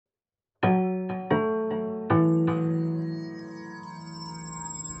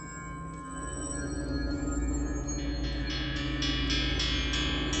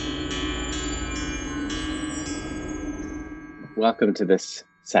Welcome to this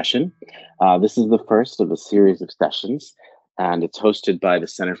session. This is the first of a series of sessions, and it's hosted by the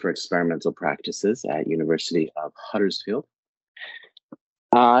Center for Experimental Practices at University of Huddersfield.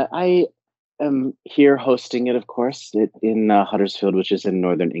 I am here hosting it, of course, in Huddersfield, which is in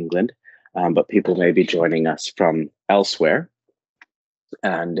Northern England, but people may be joining us from elsewhere.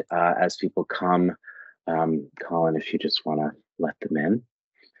 And as people come, Colin, if you just want to let them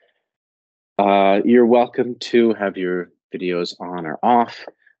in. You're welcome to have your videos on or off,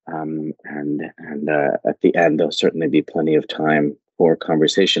 and at the end there'll certainly be plenty of time for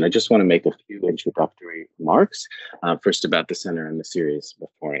conversation. I just want to make a few introductory remarks, first about the center and the series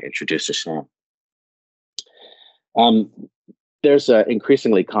before I introduce Ashon. There's an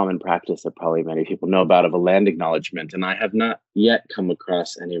increasingly common practice that probably many people know about of a land acknowledgement, and I have not yet come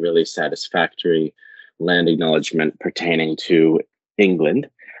across any really satisfactory land acknowledgement pertaining to England.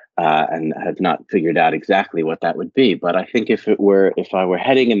 And have not figured out exactly what that would be. But I think if I were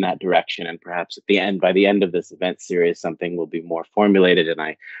heading in that direction, and perhaps by the end of this event series, something will be more formulated, and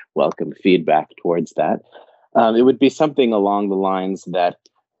I welcome feedback towards that. It would be something along the lines that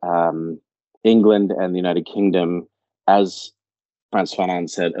England and the United Kingdom, as Frantz Fanon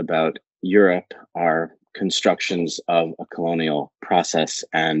said about Europe, are constructions of a colonial process,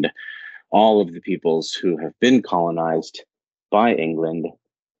 and all of the peoples who have been colonized by England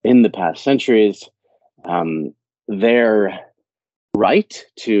in the past centuries, their right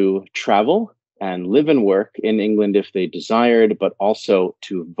to travel and live and work in England if they desired, but also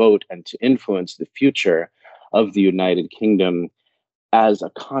to vote and to influence the future of the United Kingdom as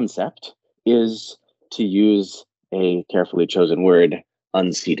a concept is, to use a carefully chosen word,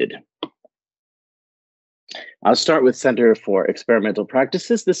 unceded. I'll start with Center for Experimental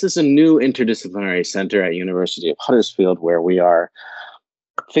Practices. This is a new interdisciplinary center at University of Huddersfield where we are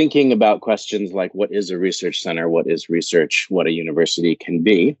thinking about questions like what is a research center, what is research, what a university can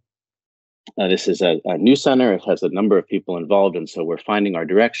be. This is a new center. It has a number of people involved, and so we're finding our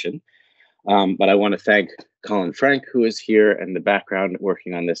direction. But I want to thank Colin Frank, who is here in the background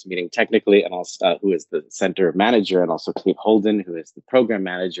working on this meeting technically, and also who is the center manager, and also Kate Holden, who is the program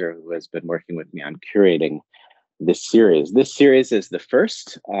manager, who has been working with me on curating this series. This series is the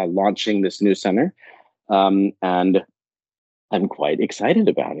first launching this new center, and I'm quite excited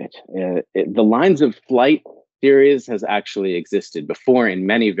about it. The Lines of Flight series has actually existed before in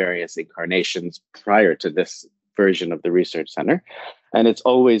many various incarnations prior to this version of the Research Center. And it's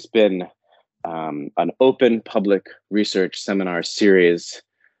always been an open public research seminar series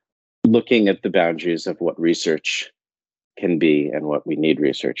looking at the boundaries of what research can be and what we need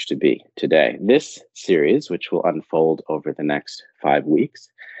research to be today. This series, which will unfold over the next 5 weeks,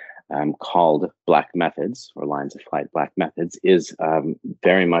 called Black Methods, or Lines of Flight Black Methods, is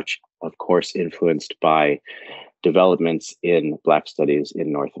very much, of course, influenced by developments in Black studies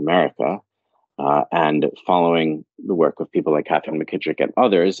in North America, and following the work of people like Catherine McKittrick and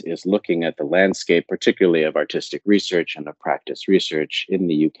others, is looking at the landscape, particularly of artistic research and of practice research in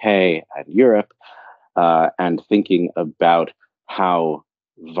the UK and Europe, and thinking about how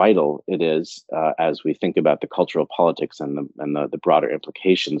vital it is as we think about the cultural politics and the broader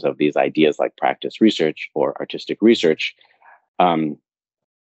implications of these ideas like practice research or artistic research,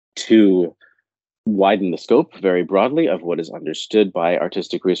 to widen the scope very broadly of what is understood by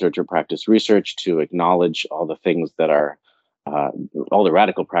artistic research or practice research, to acknowledge all the things that are all the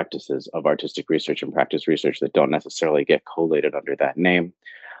radical practices of artistic research and practice research that don't necessarily get collated under that name,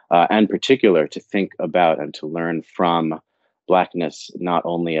 and particular to think about and to learn from Blackness, not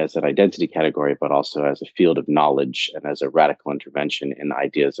only as an identity category, but also as a field of knowledge and as a radical intervention in the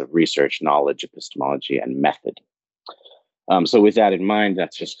ideas of research, knowledge, epistemology, and method. So with that in mind,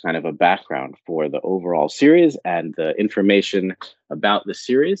 that's just kind of a background for the overall series, and the information about the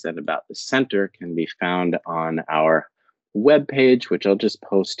series and about the center can be found on our webpage, which I'll just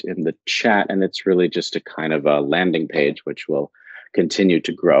post in the chat. And it's really just a kind of a landing page, which will continue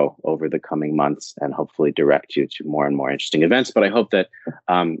to grow over the coming months and hopefully direct you to more and more interesting events. But I hope that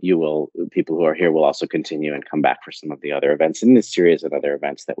people who are here will also continue and come back for some of the other events in this series and other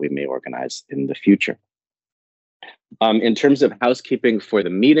events that we may organize in the future. In terms of housekeeping for the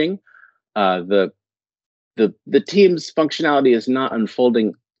meeting, the team's functionality is not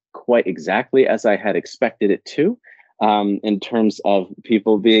unfolding quite exactly as I had expected it to. In terms of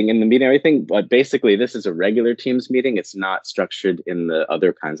people being in the meeting, everything. But basically, this is a regular Teams meeting. It's not structured in the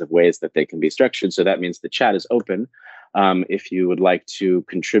other kinds of ways that they can be structured. So that means the chat is open. If you would like to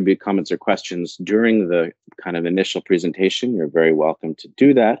contribute comments or questions during the kind of initial presentation, you're very welcome to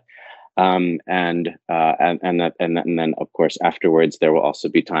do that. And then, of course, afterwards, there will also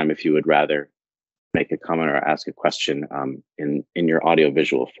be time if you would rather make a comment or ask a question in your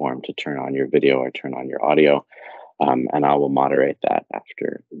audio-visual form, to turn on your video or turn on your audio, and I will moderate that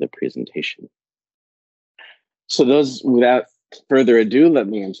after the presentation. So without further ado, let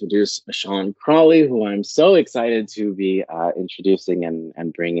me introduce Ashon Crawley, who I'm so excited to be introducing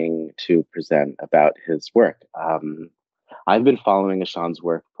and bringing to present about his work. I've been following Ashon's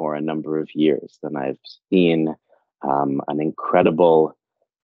work for a number of years, and I've seen an incredible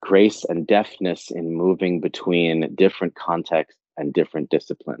grace and deftness in moving between different contexts and different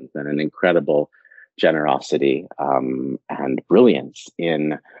disciplines, and an incredible generosity and brilliance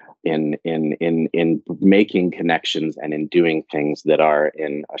in making connections and in doing things that are,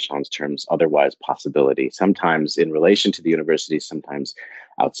 in Ashon's terms, otherwise possibility, sometimes in relation to the university, sometimes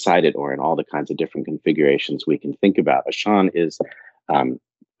outside it, or in all the kinds of different configurations we can think about. Ashon is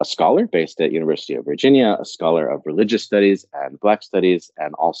a scholar based at University of Virginia, a scholar of religious studies and Black studies,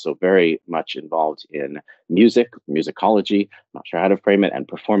 and also very much involved in music, musicology, I'm not sure how to frame it, and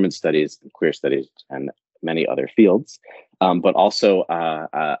performance studies and queer studies and many other fields, but also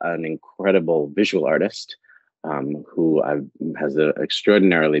an incredible visual artist who has an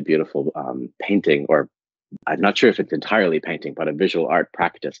extraordinarily beautiful painting, or I'm not sure if it's entirely painting, but a visual art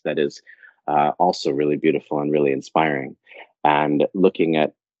practice that is also really beautiful and really inspiring. And looking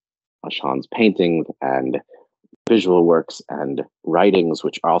at Ashon's paintings and visual works and writings,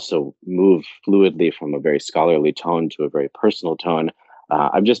 which also move fluidly from a very scholarly tone to a very personal tone,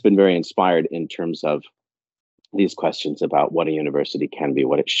 I've just been very inspired in terms of these questions about what a university can be,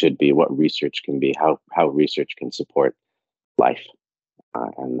 what it should be, what research can be, how research can support life,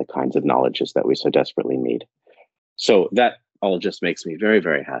 and the kinds of knowledges that we so desperately need. So that all just makes me very,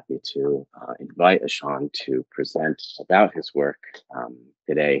 very happy to invite Ashon to present about his work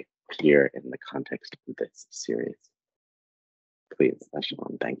today here in the context of this series. Please,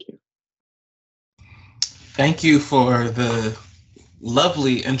 Ashon, thank you. Thank you for the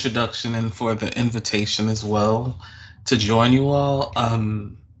lovely introduction and for the invitation as well to join you all.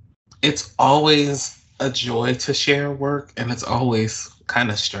 It's always a joy to share work, and it's always kind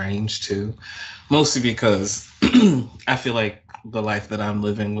of strange too, mostly because I feel like the life that I'm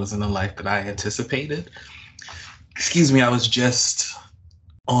living wasn't a life that I anticipated. Excuse me, I was just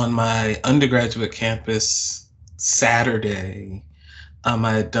on my undergraduate campus Saturday.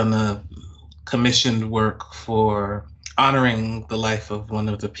 I had done a commissioned work for honoring the life of one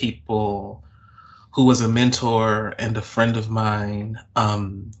of the people who was a mentor and a friend of mine,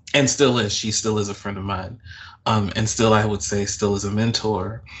 and still is. She still is a friend of mine, and still, I would say, still is a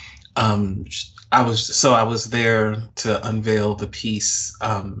mentor. I was there to unveil the piece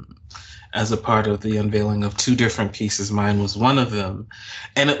as a part of the unveiling of two different pieces. Mine was one of them,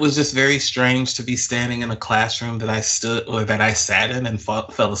 and it was just very strange to be standing in a classroom that I sat in and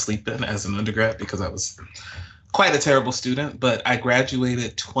fell asleep in as an undergrad, because I was quite a terrible student. But I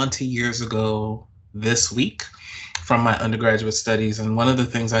graduated 20 years ago this week from my undergraduate studies, and one of the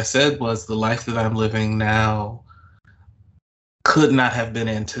things I said was the life that I'm living now could not have been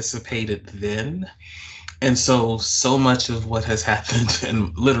anticipated then. And so much of what has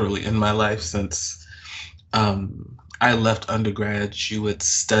happened literally in my life since I left undergraduate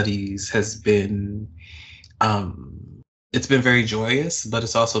studies has been, it's been very joyous, but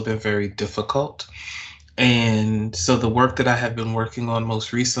it's also been very difficult. And so the work that I have been working on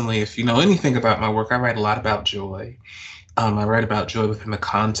most recently, if you know anything about my work, I write a lot about joy. I write about joy within the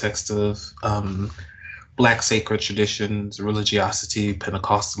context of Black sacred traditions, religiosity,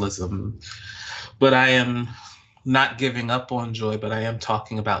 Pentecostalism. But I am not giving up on joy, but I am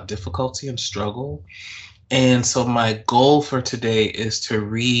talking about difficulty and struggle. And so my goal for today is to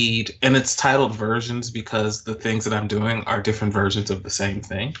read, and it's titled Versions because the things that I'm doing are different versions of the same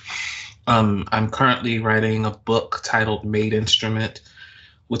thing. I'm currently writing a book titled Made Instrument,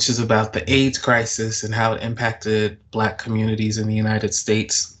 which is about the AIDS crisis and how it impacted Black communities in the United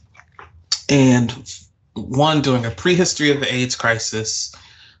States. And doing a prehistory of the AIDS crisis,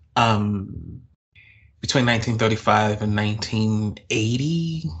 between 1935 and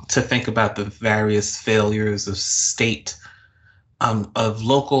 1980, to think about the various failures of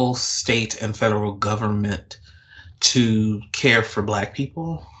local, state, and federal government to care for Black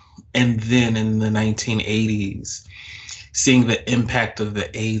people. And then in the 1980s, seeing the impact of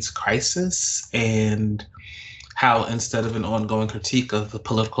the AIDS crisis and how, instead of an ongoing critique of the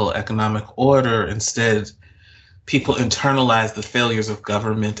political economic order, instead people internalize the failures of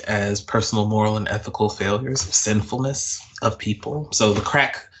government as personal, moral, and ethical failures of sinfulness of people. So the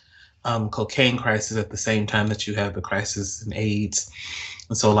crack cocaine crisis at the same time that you have the crisis in AIDS,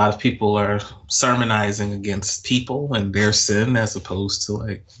 And so a lot of people are sermonizing against people and their sin as opposed to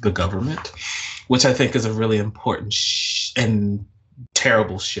like the government, which I think is a really important and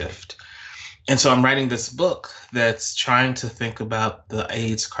terrible shift. And so I'm writing this book that's trying to think about the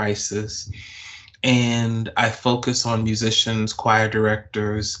AIDS crisis. And I focus on musicians, choir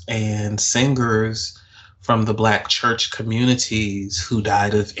directors, and singers from the Black church communities who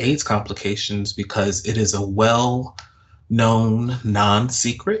died of AIDS complications, because it is a well-known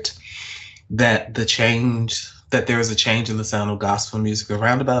non-secret that there is a change in the sound of gospel music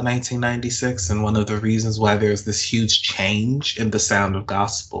around about 1996. And one of the reasons why there's this huge change in the sound of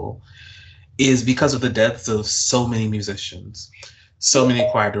gospel is because of the deaths of so many musicians, so many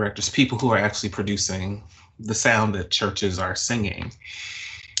choir directors, people who are actually producing the sound that churches are singing.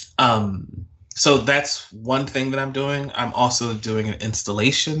 So that's one thing that I'm doing. I'm also doing an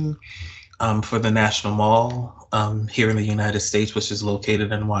installation for the National Mall here in the United States, which is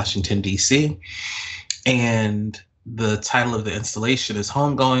located in Washington, D.C. And the title of the installation is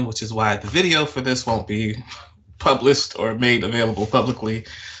Homegoing, which is why the video for this won't be published or made available publicly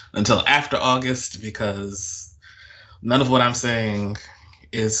until after August, because none of what I'm saying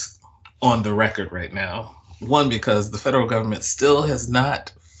is on the record right now. One, because the federal government still has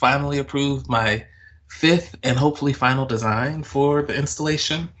not finally approved my fifth and hopefully final design for the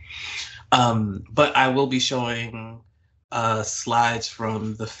installation. But I will be showing slides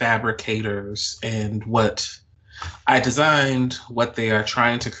from the fabricators and what I designed, what they are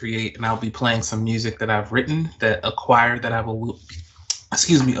trying to create, and I'll be playing some music that I've written, a choir that I will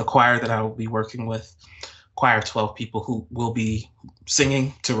be working with, choir of 12 people who will be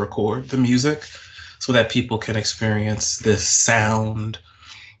singing to record the music so that people can experience this sound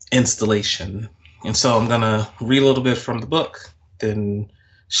installation. And so I'm gonna read a little bit from the book, then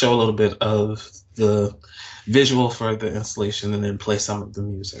show a little bit of the visual for the installation, and then play some of the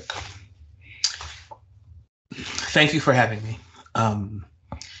music. Thank you for having me. And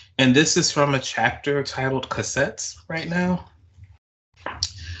this is from a chapter titled Cassettes right now.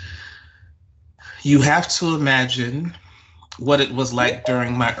 You have to imagine what it was like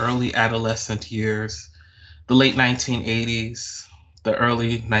during my early adolescent years, the late 1980s, the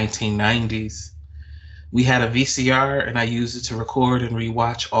early 1990s. We had a VCR and I used it to record and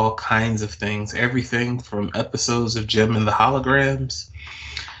rewatch all kinds of things, everything from episodes of Jim and the Holograms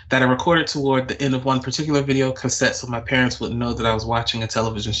that I recorded toward the end of one particular video cassette so my parents wouldn't know that I was watching a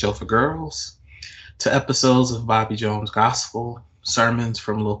television show for girls, to episodes of Bobby Jones Gospel, sermons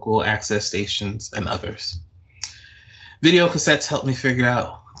from local access stations, and others. Video cassettes helped me figure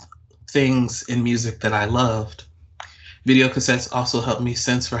out things in music that I loved. Video cassettes also helped me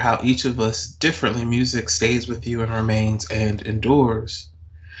sense for how each of us differently music stays with you and remains and endures.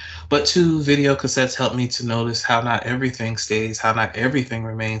 But too, video cassettes helped me to notice how not everything stays, how not everything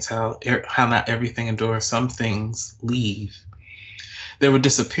remains, how not everything endures. Some things leave. There were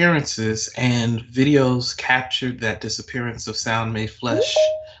disappearances, and videos captured that disappearance of sound made flesh,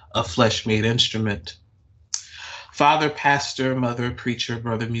 a flesh-made instrument. Father, pastor, mother, preacher,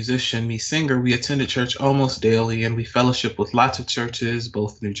 brother, musician, me, singer, we attended church almost daily, and we fellowship with lots of churches,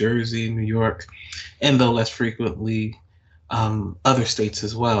 both New Jersey, New York, and though less frequently, other states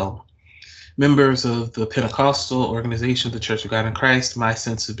as well. Members of the Pentecostal organization, the Church of God in Christ, my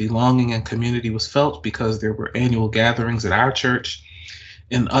sense of belonging and community was felt because there were annual gatherings at our church,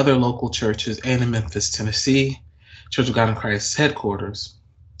 in other local churches, and in Memphis, Tennessee, Church of God in Christ's headquarters.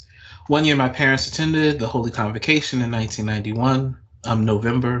 One year, my parents attended the Holy Convocation in 1991,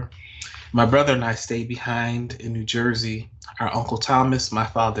 November. My brother and I stayed behind in New Jersey. Our Uncle Thomas, my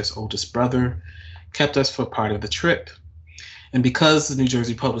father's oldest brother, kept us for part of the trip. And because the New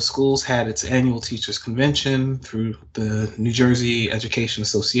Jersey Public Schools had its annual teachers convention through the New Jersey Education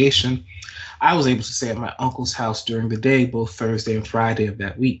Association, I was able to stay at my uncle's house during the day, both Thursday and Friday of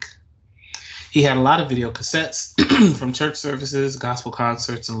that week. He had a lot of video cassettes from church services, gospel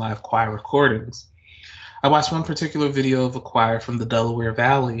concerts, and live choir recordings. I watched one particular video of a choir from the Delaware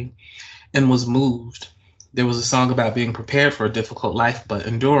Valley and was moved. There was a song about being prepared for a difficult life, but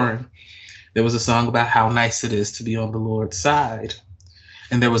enduring. There was a song about how nice it is to be on the Lord's side.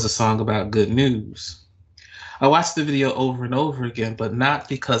 And there was a song about good news. I watched the video over and over again, but not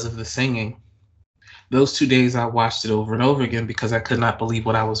because of the singing. Those 2 days I watched it over and over again because I could not believe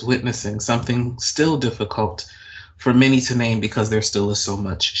what I was witnessing, something still difficult for many to name because there still is so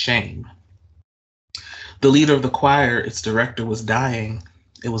much shame. The leader of the choir, its director, was dying.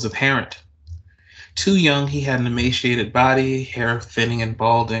 It was apparent. Too young, he had an emaciated body, hair thinning and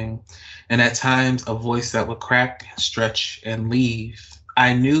balding, and at times a voice that would crack, stretch, and leave.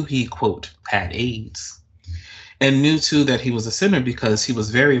 I knew he, quote, had AIDS. and knew too that he was a sinner because he was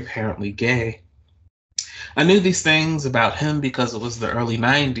very apparently gay. I knew these things about him because it was the early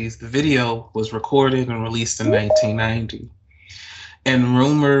 90s. The video was recorded and released in 1990. And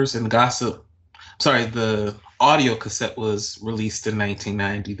rumors and gossip, the audio cassette was released in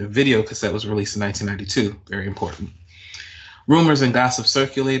 1990. The video cassette was released in 1992, very important. Rumors and gossip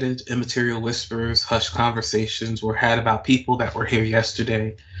circulated, immaterial whispers, hushed conversations were had about people that were here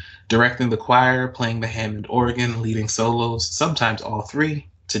yesterday, directing the choir, playing the Hammond organ, leading solos, sometimes all three,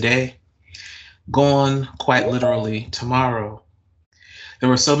 today, gone, quite literally, tomorrow. There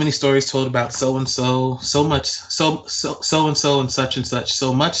were so many stories told about so-and-so, so-and-so and such,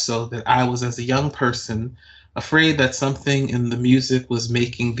 so much so that I was, as a young person, afraid that something in the music was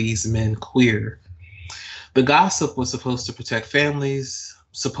making these men queer. The gossip was supposed to protect families,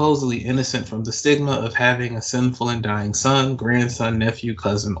 supposedly innocent from the stigma of having a sinful and dying son, grandson, nephew,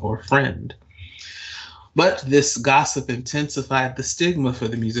 cousin, or friend. But this gossip intensified the stigma for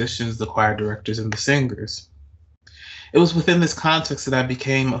the musicians, the choir directors, and the singers. It was within this context that I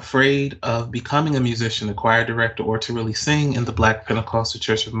became afraid of becoming a musician, a choir director, or to really sing in the Black Pentecostal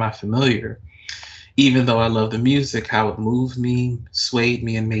church of my familiar, even though I loved the music, how it moved me, swayed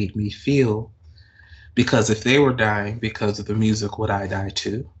me, and made me feel. Because if they were dying because of the music, would I die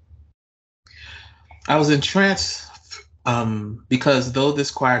too? I was entranced because though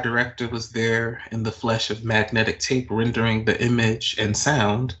this choir director was there in the flesh of magnetic tape rendering the image and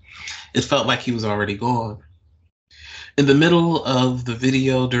sound, it felt like he was already gone. In the middle of the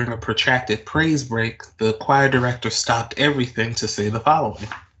video, during a protracted praise break, the choir director stopped everything to say the following.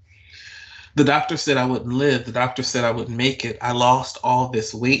 The doctor said I wouldn't live. The doctor said I wouldn't make it. I lost all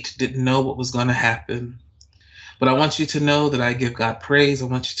this weight, didn't know what was going to happen. But I want you to know that I give God praise. I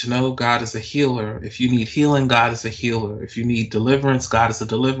want you to know God is a healer. If you need healing, God is a healer. If you need deliverance, God is a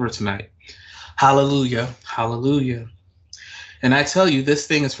deliverer tonight. Hallelujah. Hallelujah. And I tell you, this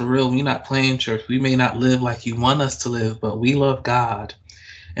thing is for real. We're not playing church. We may not live like you want us to live, but we love God.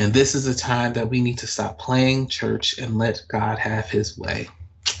 And this is a time that we need to stop playing church and let God have his way.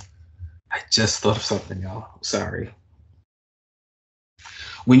 I just thought of something, y'all. Sorry.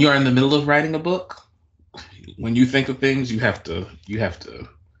 When you're in the middle of writing a book, when you think of things, you have to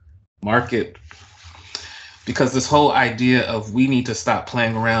mark it, because this whole idea of we need to stop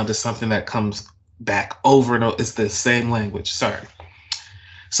playing around is something that comes back over and over. It's the same language. Sorry.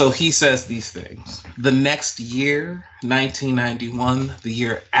 So he says these things. The next year, 1991, the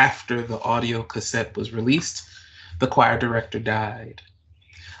year after the audio cassette was released, the choir director died.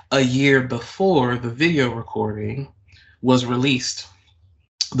 A year before the video recording was released,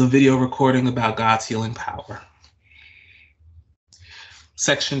 the video recording about God's healing power.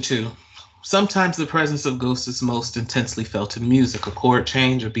 Section 2. Sometimes the presence of ghosts is most intensely felt in music. A chord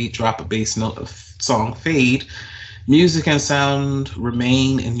change, a beat drop, a bass note, a song fade. Music and sound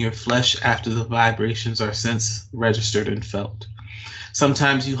remain in your flesh after the vibrations are since registered and felt.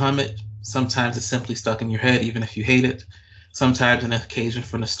 Sometimes you hum it. Sometimes it's simply stuck in your head, even if you hate it. Sometimes an occasion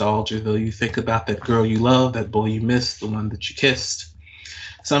for nostalgia, though you think about that girl you love, that boy you missed, the one that you kissed.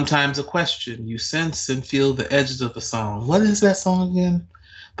 Sometimes a question, you sense and feel the edges of a song. What is that song again?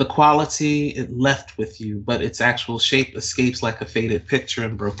 The quality it left with you, but its actual shape escapes like a faded picture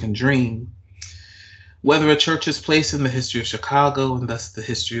and broken dream. Whether a church's place in the history of Chicago, and thus the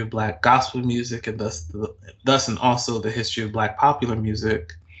history of Black gospel music, and thus and also the history of Black popular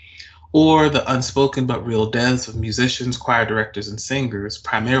music, or the unspoken but real deaths of musicians, choir directors, and singers,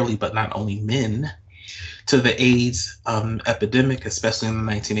 primarily but not only men, to the AIDS epidemic, especially in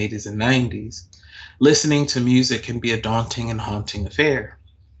the 1980s and 90s, listening to music can be a daunting and haunting affair.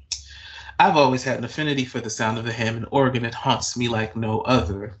 I've always had an affinity for the sound of the Hammond organ. It haunts me like no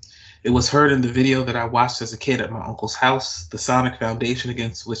other. It was heard in the video that I watched as a kid at my uncle's house, the sonic foundation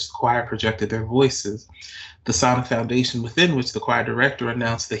against which the choir projected their voices, the sonic foundation within which the choir director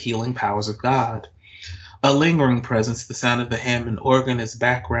announced the healing powers of God. A lingering presence, the sound of the Hammond organ is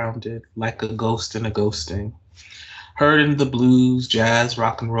backgrounded like a ghost in a ghosting. Heard in the blues, jazz,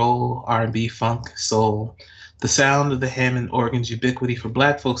 rock and roll, R&B, funk, soul. The sound of the Hammond organ's ubiquity for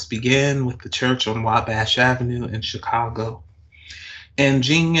Black folks began with the church on Wabash Avenue in Chicago. And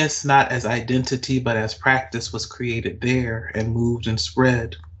genius, not as identity, but as practice, was created there and moved and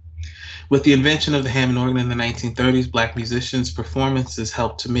spread. With the invention of the Hammond organ in the 1930s, Black musicians' performances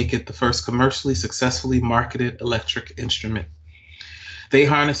helped to make it the first commercially successfully marketed electric instrument. They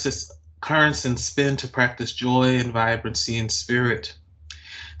harness its currents and spin to practice joy and vibrancy and spirit.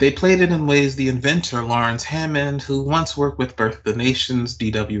 They played it in ways the inventor, Lawrence Hammond, who once worked with Birth of the Nations,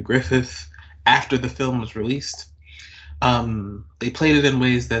 D.W. Griffith, after the film was released, they played it in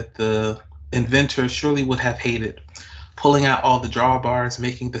ways that the inventors surely would have hated, pulling out all the drawbars,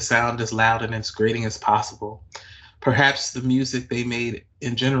 making the sound as loud and as grating as possible. Perhaps the music they made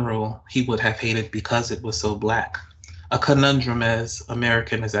in general he would have hated because it was so Black. A conundrum as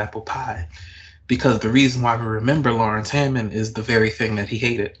American as apple pie, because the reason why we remember Lawrence Hammond is the very thing that he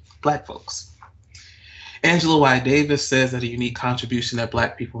hated, Black folks. Angela Y. Davis says that a unique contribution that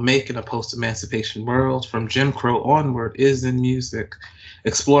Black people make in a post-emancipation world from Jim Crow onward is in music,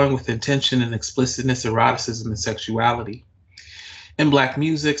 exploring with intention and explicitness eroticism and sexuality. In Black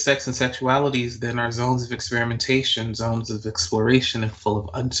music, sex and sexualities then are zones of experimentation, zones of exploration, and full of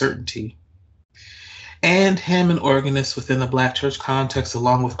uncertainty. And Hammond organists within the Black church context,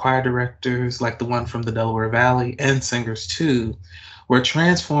 along with choir directors like the one from the Delaware Valley, and singers too, were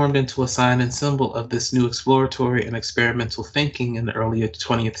transformed into a sign and symbol of this new exploratory and experimental thinking in the early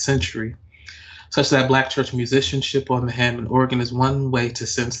 20th century, such that Black church musicianship on the Hammond organ is one way to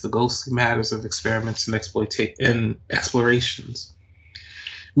sense the ghostly matters of experiments and explorations.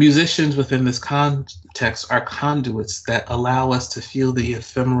 Musicians within this context are conduits that allow us to feel the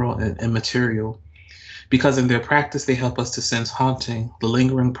ephemeral and immaterial, because in their practice they help us to sense haunting, the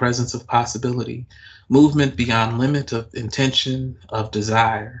lingering presence of possibility, movement beyond limit of intention, of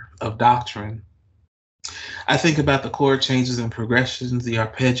desire, of doctrine. I think about the chord changes and progressions, the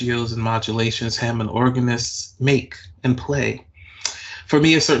arpeggios and modulations Hammond organists make and play. For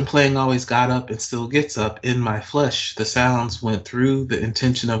me, a certain playing always got up and still gets up in my flesh. The sounds went through the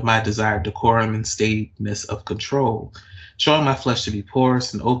intention of my desired decorum and staidness of control, showing my flesh to be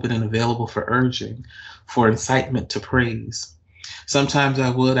porous and open and available for urging, for incitement to praise. Sometimes I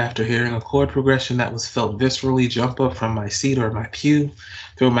would, after hearing a chord progression that was felt viscerally, jump up from my seat or my pew,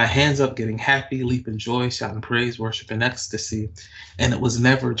 throw my hands up, getting happy, leap in joy, shouting praise, worship, and ecstasy. And it was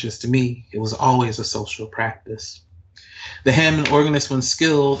never just me. It was always a social practice. The Hammond organist, when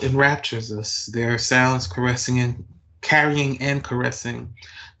skilled, enraptures us, their sounds carrying and caressing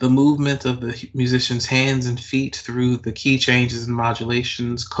the movement of the musician's hands and feet through the key changes and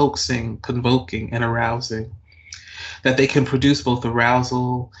modulations, coaxing, convoking, and arousing. That they can produce both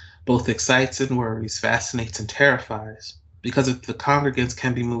arousal, both excites and worries, fascinates and terrifies. Because if the congregants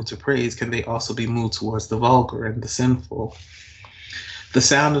can be moved to praise, can they also be moved towards the vulgar and the sinful? The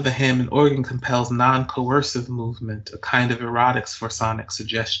sound of the Hammond organ compels non-coercive movement, a kind of erotics for sonic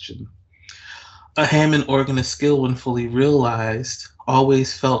suggestion. A Hammond organist's skill, when fully realized,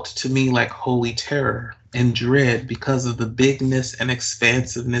 always felt to me like holy terror and dread because of the bigness and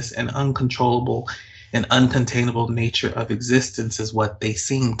expansiveness and uncontrollable and uncontainable nature of existence is what they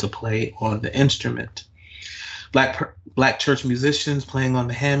seem to play on the instrument. Black church musicians playing on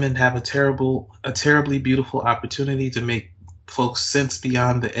the Hammond have a terribly beautiful opportunity to make folks sense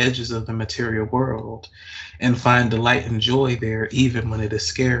beyond the edges of the material world and find delight and joy there, even when it is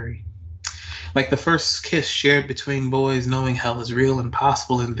scary. Like the first kiss shared between boys, knowing hell is real and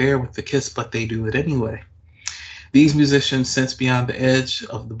possible and there with the kiss, but they do it anyway. These musicians sense beyond the edge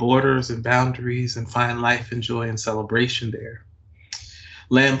of the borders and boundaries and find life and joy and celebration there.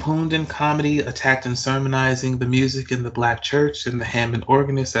 Lampooned in comedy, attacked in sermonizing, the music in the Black church and the Hammond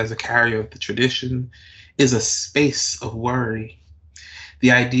organist as a carrier of the tradition is a space of worry.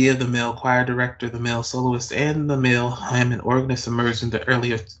 The idea of the male choir director, the male soloist, and the male Hammond organist emerged in the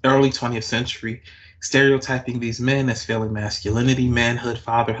early 20th century, stereotyping these men as failing masculinity, manhood,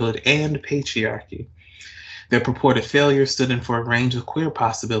 fatherhood, and patriarchy. Their purported failure stood in for a range of queer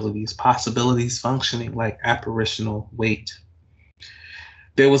possibilities functioning like apparitional weight.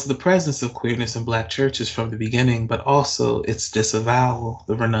 There was the presence of queerness in Black churches from the beginning, but also its disavowal,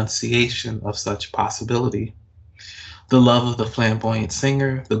 the renunciation of such possibility. The love of the flamboyant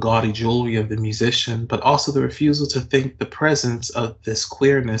singer, the gaudy jewelry of the musician, but also the refusal to think the presence of this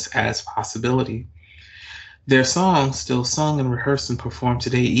queerness as possibility. Their songs, still sung and rehearsed and performed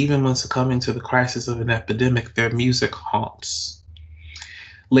today, even when succumbing to the crisis of an epidemic, their music haunts.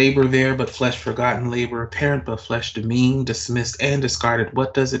 Labor there, but flesh forgotten, labor apparent, but flesh demeaned, dismissed, and discarded.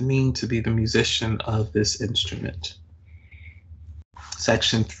 What does it mean to be the musician of this instrument?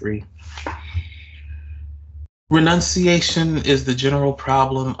 Section 3. Renunciation is the general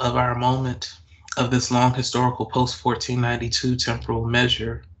problem of our moment, of this long historical post-1492 temporal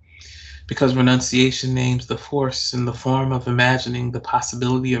measure, because renunciation names the force in the form of imagining the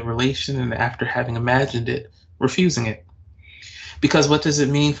possibility of relation and after having imagined it, refusing it. Because what does it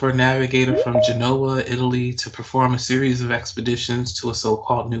mean for a navigator from Genoa, Italy, to perform a series of expeditions to a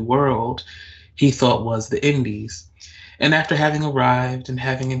so-called New World he thought was the Indies, and after having arrived and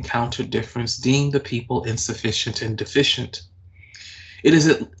having encountered difference, deemed the people insufficient and deficient?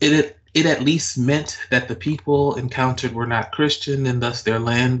 It It at least meant that the people encountered were not Christian, and thus their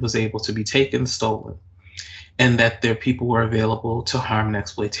land was able to be taken, stolen, and that their people were available to harm and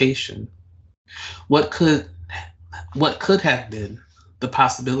exploitation. What could have been the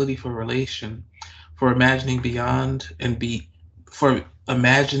possibility for relation, for imagining beyond for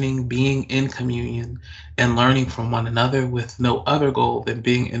imagining being in communion and learning from one another with no other goal than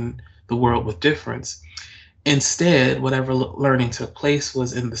being in the world with difference. Instead, whatever learning took place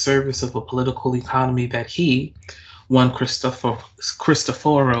was in the service of a political economy that he, one Cristoforo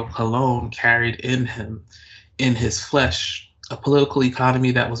Colon, carried in him, in his flesh, a political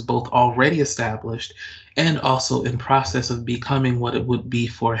economy that was both already established and also in process of becoming what it would be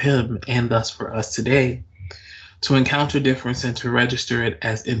for him and thus for us today. To encounter difference and to register it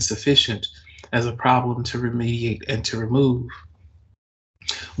as insufficient, as a problem to remediate and to remove.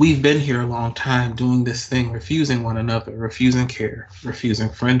 We've been here a long time doing this thing, refusing one another, refusing care, refusing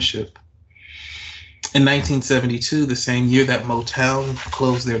friendship. In 1972, the same year that Motown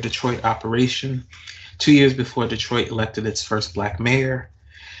closed their Detroit operation, 2 years before Detroit elected its first Black mayor,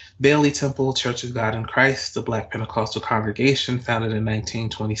 Bailey Temple Church of God in Christ, the Black Pentecostal congregation founded in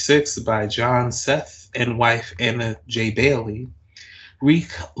 1926 by John Seth and wife Anna J. Bailey,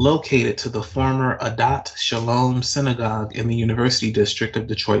 relocated to the former Adat Shalom Synagogue in the University District of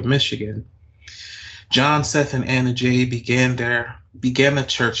Detroit, Michigan. John Seth and Anna J. began a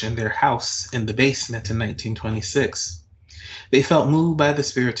church in their house in the basement in 1926. They felt moved by the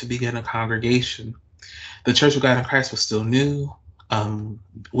Spirit to begin a congregation. The Church of God in Christ was still new,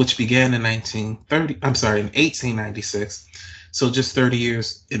 which began in 1896, so just 30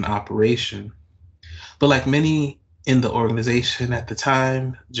 years in operation. But like many in the organization at the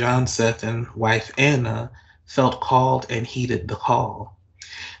time, John Seth and wife Anna felt called and heeded the call.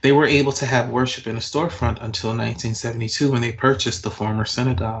 They were able to have worship in a storefront until 1972 when they purchased the former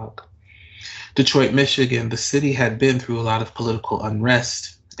synagogue. Detroit, Michigan, the city had been through a lot of political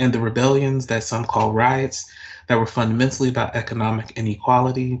unrest and the rebellions that some call riots that were fundamentally about economic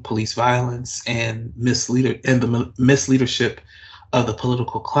inequality, police violence, and the misleadership of the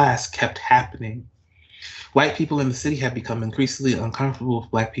political class kept happening. White people in the city had become increasingly uncomfortable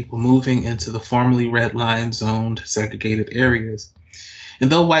with Black people moving into the formerly red line zoned segregated areas.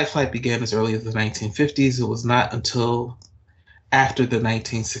 And though white flight began as early as the 1950s, it was not until after the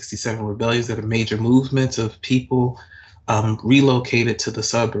 1967 rebellions that a major movement of people relocated to the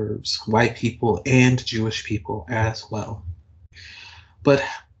suburbs, white people and Jewish people as well. But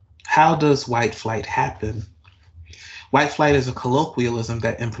how does white flight happen? White flight is a colloquialism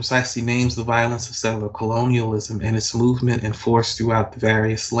that imprecisely names the violence of settler colonialism and its movement and force throughout the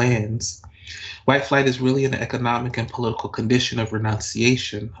various lands. White flight is really an economic and political condition of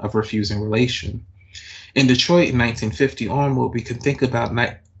renunciation, of refusing relation. In Detroit in 1950 onward, we can think about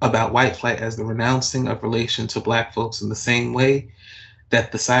white flight as the renouncing of relation to Black folks in the same way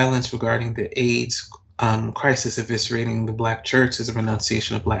that the silence regarding the AIDS crisis eviscerating the Black church is a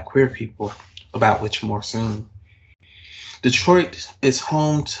renunciation of Black queer people, about which more soon. Detroit is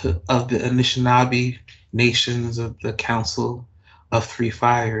home of the Anishinaabe nations of the Council of Three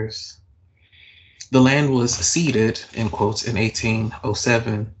Fires. The land was ceded, in quotes, in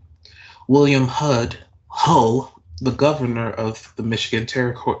 1807. William Hull, the governor of the Michigan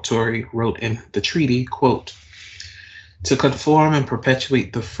Territory, wrote in the treaty, quote, "To conform and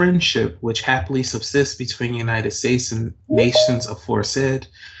perpetuate the friendship which happily subsists between the United States and nations aforesaid,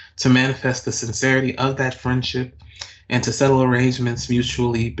 to manifest the sincerity of that friendship, and to settle arrangements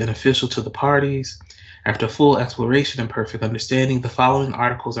mutually beneficial to the parties. After full exploration and perfect understanding, the following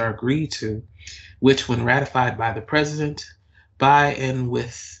articles are agreed to, which, when ratified by the President, by and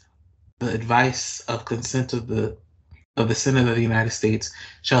with the advice of consent of the Senate of the United States,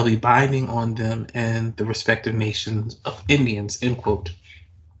 shall be binding on them and the respective nations of Indians," end quote.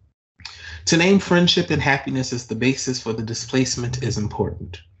 To name friendship and happiness as the basis for the displacement is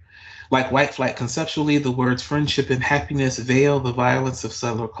important. Like white flight conceptually, the words friendship and happiness veil the violence of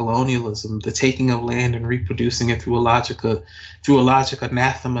settler colonialism, the taking of land and reproducing it through a logic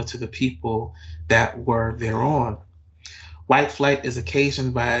anathema to the people that were thereon. White flight is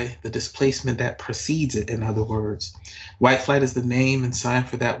occasioned by the displacement that precedes it, in other words. White flight is the name and sign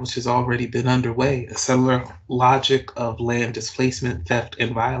for that which has already been underway, a settler logic of land displacement, theft,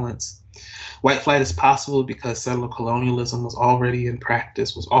 and violence. White flight is possible because settler colonialism was already in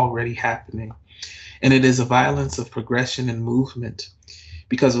practice, was already happening. And it is a violence of progression and movement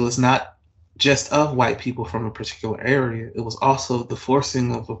because it was not just of white people from a particular area, it was also the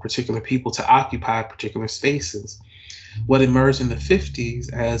forcing of a particular people to occupy particular spaces. What emerged in the 50s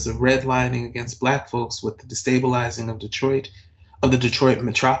as a redlining against Black folks with the destabilizing of Detroit of the Detroit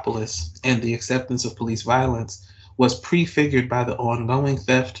metropolis and the acceptance of police violence was prefigured by the ongoing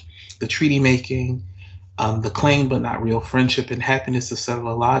theft, the treaty making, the claimed but not real friendship and happiness of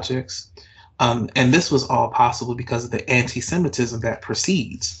settler logics. And this was all possible because of the anti-Semitism that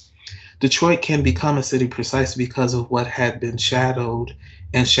precedes. Detroit can become a city precisely because of what had been shadowed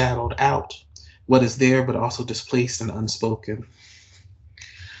and shadowed out, what is there but also displaced and unspoken.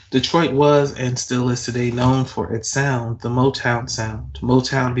 Detroit was and still is today known for its sound, the Motown sound.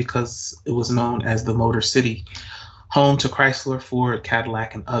 Motown because it was known as the Motor City, home to Chrysler, Ford,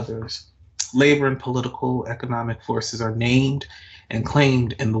 Cadillac, and others. Labor and political economic forces are named and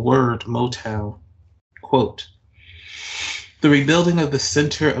claimed in the word Motown. Quote, the rebuilding of the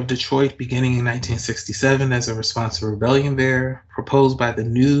center of Detroit beginning in 1967 as a response to rebellion there, proposed by the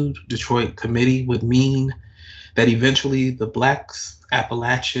New Detroit Committee, would mean that eventually the Blacks,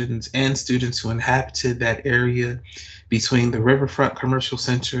 Appalachians, and students who inhabited that area between the Riverfront Commercial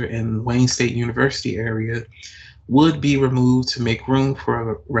Center and Wayne State University area would be removed to make room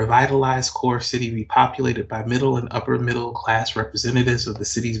for a revitalized core city repopulated by middle and upper middle class representatives of the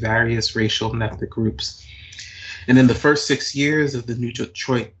city's various racial and ethnic groups. And in the first 6 years of the New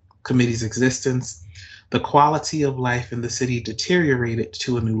Detroit Committee's existence, the quality of life in the city deteriorated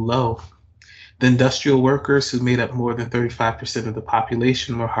to a new low. The industrial workers, who made up more than 35% of the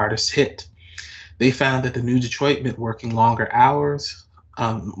population, were hardest hit. They found that the New Detroit meant working longer hours,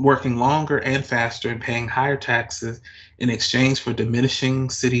 working longer and faster, and paying higher taxes in exchange for diminishing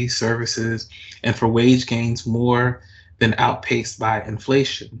city services and for wage gains more than outpaced by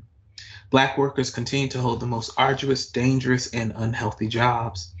inflation. Black workers continue to hold the most arduous, dangerous, and unhealthy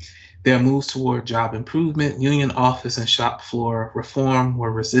jobs. Their moves toward job improvement, union office, and shop floor reform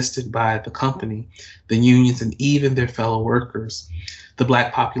were resisted by the company, the unions, and even their fellow workers. The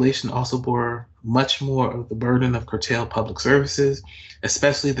Black population also bore much more of the burden of curtailed public services,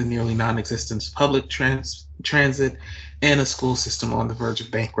 especially the nearly non-existent public transit and a school system on the verge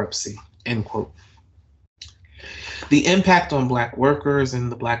of bankruptcy, end quote. The impact on Black workers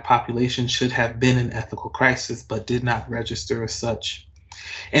and the Black population should have been an ethical crisis, but did not register as such.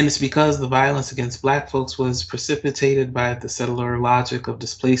 And it's because the violence against Black folks was precipitated by the settler logic of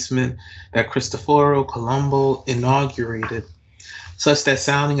displacement that Cristoforo Colombo inaugurated, such that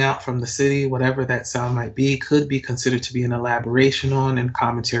sounding out from the city, whatever that sound might be, could be considered to be an elaboration on and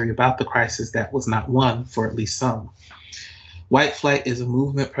commentary about the crisis that was not one for at least some. White flight is a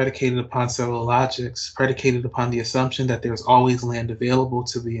movement predicated upon several logics, predicated upon the assumption that there's always land available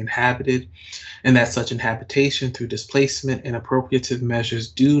to be inhabited, and that such inhabitation through displacement and appropriative measures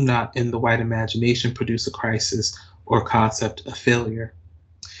do not, in the white imagination, produce a crisis or concept of failure.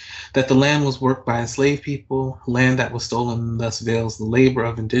 That the land was worked by enslaved people, land that was stolen thus veils the labor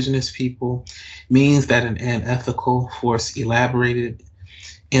of indigenous people, means that an unethical force elaborated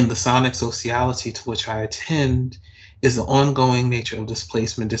in the sonic sociality to which I attend is the ongoing nature of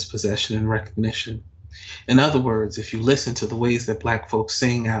displacement, dispossession, and recognition. In other words, if you listen to the ways that Black folks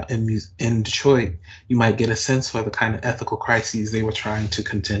sing out in Detroit, you might get a sense for the kind of ethical crises they were trying to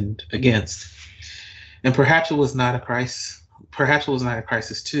contend against. And perhaps it was not a crisis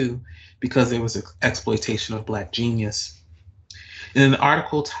too, because there was an exploitation of Black genius. In an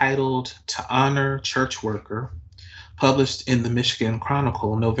article titled "To Honor Church Worker," published in the Michigan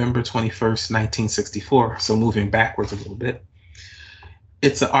Chronicle, November 21st, 1964, so moving backwards a little bit.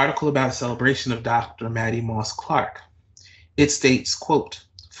 It's an article about a celebration of Dr. Mattie Moss Clark. It states, quote,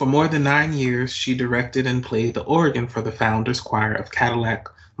 for more than 9 years, she directed and played the organ for the Founders Choir of Cadillac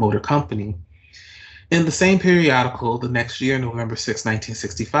Motor Company. In the same periodical, the next year, November 6,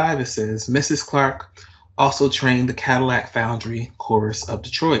 1965, it says, Mrs. Clark also trained the Cadillac Foundry Chorus of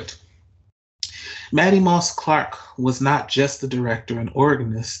Detroit. Mattie Moss Clark was not just the director and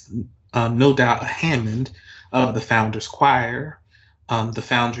organist, no doubt a Hammond of the Founders Choir, the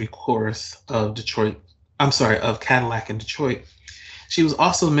Foundry Chorus of Cadillac in Detroit. She was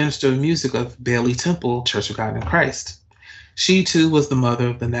also a minister of music of Bailey Temple Church of God in Christ. She too was the mother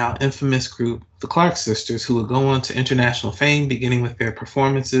of the now infamous group, the Clark Sisters, who would go on to international fame, beginning with their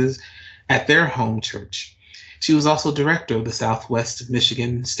performances at their home church. She was also director of the Southwest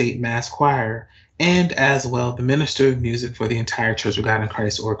Michigan State Mass Choir, and as well the minister of music for the entire Church of God in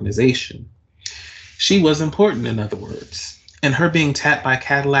Christ organization. She was important, in other words, and her being tapped by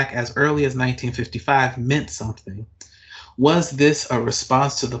Cadillac as early as 1955 meant something. Was this a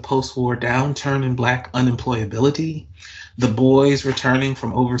response to the post-war downturn in Black unemployability? The boys returning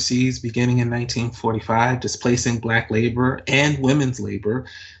from overseas beginning in 1945, displacing Black labor and women's labor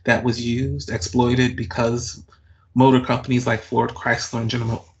that was used, exploited because motor companies like Ford, Chrysler, and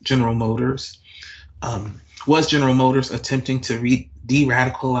General Motors Was General Motors attempting to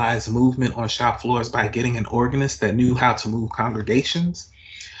de-radicalize movement on shop floors by getting an organist that knew how to move congregations?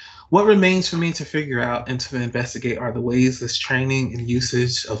 What remains for me to figure out and to investigate are the ways this training and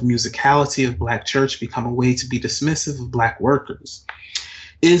usage of musicality of Black church become a way to be dismissive of Black workers.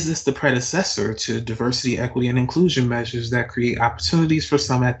 Is this the predecessor to diversity, equity, and inclusion measures that create opportunities for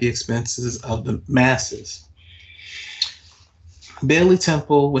some at the expenses of the masses? Bailey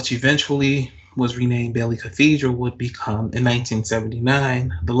Temple, which eventually was renamed Bailey Cathedral, would become, in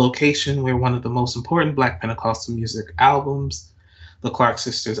 1979, the location where one of the most important Black Pentecostal music albums, the Clark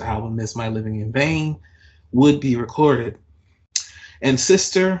Sisters' album, Is My Living in Vain, would be recorded. And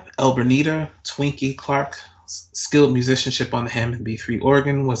sister, Elbernita Twinkie Clark's skilled musicianship on the Hammond B3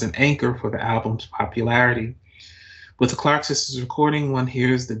 organ was an anchor for the album's popularity. With the Clark Sisters recording, one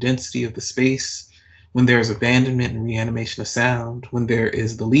hears the density of the space, when there is abandonment and reanimation of sound, when there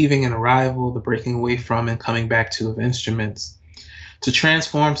is the leaving and arrival, the breaking away from and coming back to of instruments. To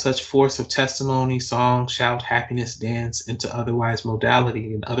transform such force of testimony, song, shout, happiness, dance into otherwise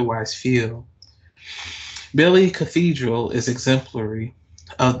modality and otherwise feel. Bailey Cathedral is exemplary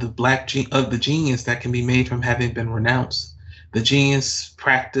of the genius that can be made from having been renounced, the genius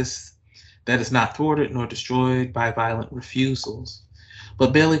practice that is not thwarted nor destroyed by violent refusals.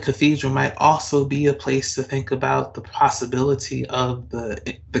 But Bailey Cathedral might also be a place to think about the possibility of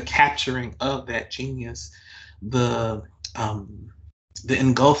the capturing of that genius, the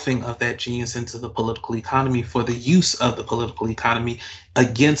engulfing of that genius into the political economy for the use of the political economy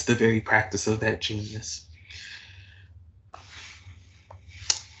against the very practice of that genius.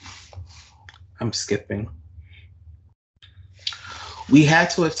 I'm skipping. We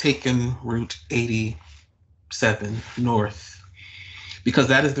had to have taken Route 87 north, because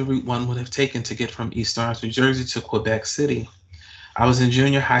that is the route one would have taken to get from East Orange, New Jersey to Quebec City. I was in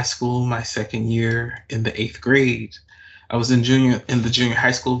junior high school my second year in the 8th grade. I was in the junior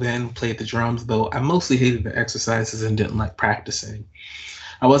high school band, played the drums, though I mostly hated the exercises and didn't like practicing.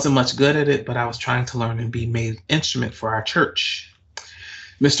 I wasn't much good at it, but I was trying to learn and be made an instrument for our church.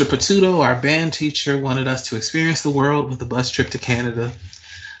 Mr. Patuto, our band teacher, wanted us to experience the world with a bus trip to Canada.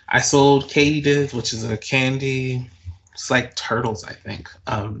 I sold katydids, which is a candy. It's like turtles, I think.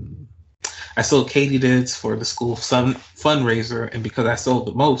 I sold katydids for the school fundraiser, and because I sold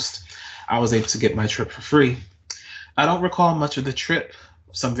the most, I was able to get my trip for free. I don't recall much of the trip.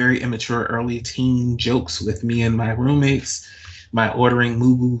 Some very immature early teen jokes with me and my roommates, my ordering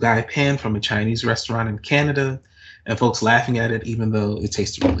Mubu Gai Pan from a Chinese restaurant in Canada, and folks laughing at it even though it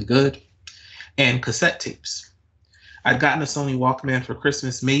tasted really good, and cassette tapes. I'd gotten a Sony Walkman for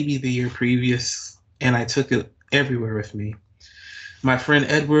Christmas maybe the year previous, and I took it everywhere with me. My friend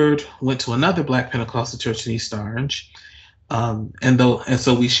Edward went to another Black Pentecostal church in East Orange, and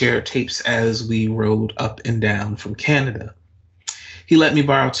so we shared tapes as we rode up and down from Canada. He let me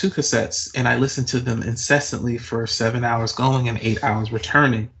borrow 2 cassettes, and I listened to them incessantly for 7 hours going and 8 hours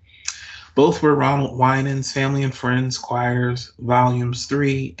returning. Both were Ronald Winans' Family and Friends Choirs, Volumes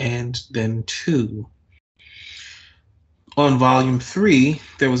 3 and then 2. On Volume 3,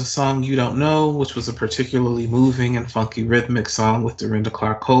 there was a song You Don't Know, which was a particularly moving and funky rhythmic song with Dorinda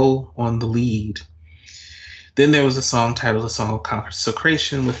Clark Cole on the lead. Then there was a song titled A Song of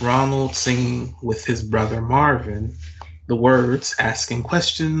Consecration with Ronald singing with his brother Marvin. The words, asking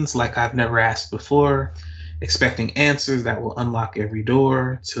questions like I've never asked before, expecting answers that will unlock every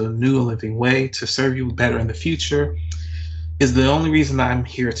door to a new living way to serve you better in the future, is the only reason I'm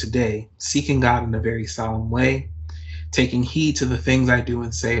here today, seeking God in a very solemn way, taking heed to the things I do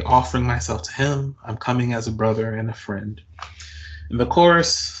and say, offering myself to him. I'm coming as a brother and a friend. In the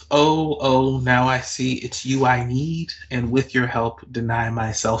chorus, oh, now I see it's you I need, and with your help, deny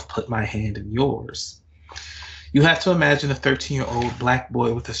myself, put my hand in yours. You have to imagine a 13-year-old Black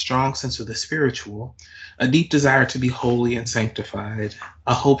boy with a strong sense of the spiritual, a deep desire to be holy and sanctified,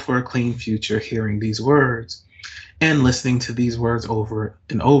 a hope for a clean future, hearing these words and listening to these words over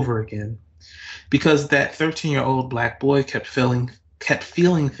and over again. Because that 13-year-old Black boy kept feeling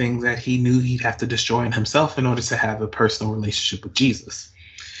things that he knew he'd have to destroy in himself in order to have a personal relationship with Jesus.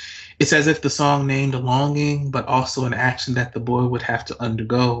 It's as if the song named a longing, but also an action that the boy would have to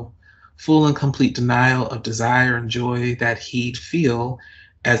undergo, full and complete denial of desire and joy that he'd feel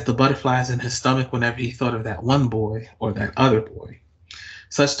as the butterflies in his stomach whenever he thought of that one boy or that other boy.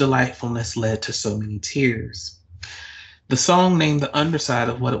 Such delightfulness led to so many tears. The song named the underside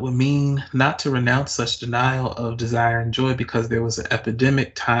of what it would mean not to renounce such denial of desire and joy because there was an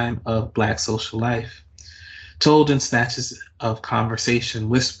epidemic time of Black social life, told in snatches of conversation,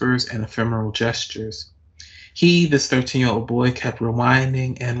 whispers, and ephemeral gestures. He, this 13-year-old boy, kept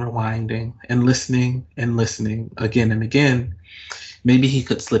rewinding and rewinding and listening again and again. Maybe he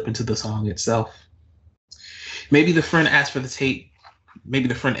could slip into the song itself. Maybe the friend asked for the tape. Maybe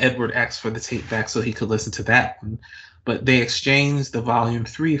the friend Edward asked for the tape back so he could listen to that one. But they exchanged the volume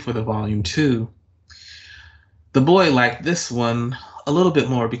 3 for the volume 2. The boy liked this one a little bit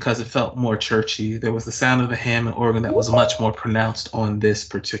more because it felt more churchy. There was the sound of the Hammond organ that was much more pronounced on this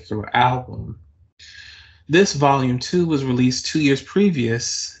particular album. This volume 2 was released 2 years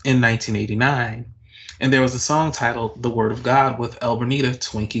previous in 1989. And there was a song titled The Word of God with Elbernita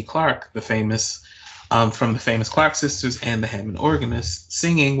Twinkie Clark, the famous from the famous Clark sisters and the Hammond organist,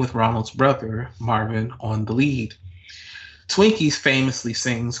 singing with Ronald's brother, Marvin, on the lead. Twinkie famously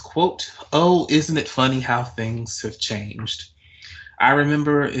sings, quote, "Oh, isn't it funny how things have changed? I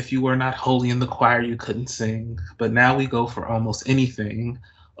remember if you were not holy in the choir, you couldn't sing, but now we go for almost anything.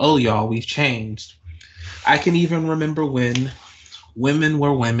 Oh, y'all, we've changed. I can even remember when women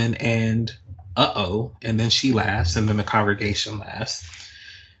were women and uh-oh," and then she laughs, and then the congregation laughs.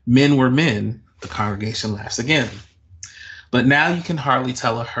 "Men were men," the congregation laughs again. "But now you can hardly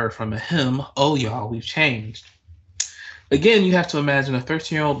tell a her from a him. Oh, y'all, we've changed." Again, you have to imagine a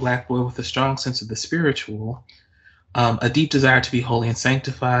 13-year-old Black boy with a strong sense of the spiritual, a deep desire to be holy and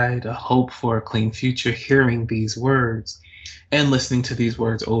sanctified, a hope for a clean future, hearing these words and listening to these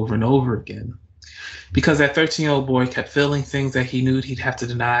words over and over again. Because that 13-year-old boy kept feeling things that he knew he'd have to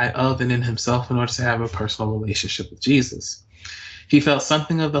deny of and in himself in order to have a personal relationship with Jesus. He felt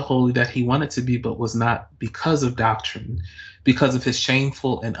something of the holy that he wanted to be, but was not because of doctrine, because of his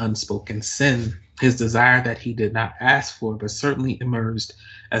shameful and unspoken sin, his desire that he did not ask for, but certainly emerged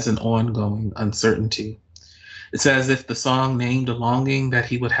as an ongoing uncertainty. It's as if the song named a longing that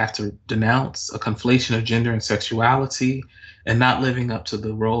he would have to denounce, a conflation of gender and sexuality, and not living up to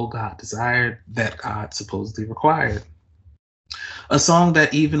the role God desired, that God supposedly required. A song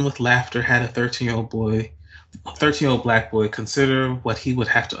that even with laughter had a 13-year-old Black boy consider what he would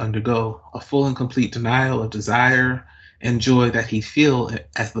have to undergo, a full and complete denial of desire and joy that he'd feel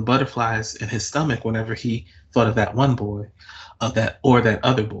as the butterflies in his stomach whenever he thought of that one boy, of that or that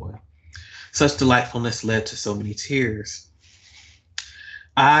other boy. Such delightfulness led to so many tears.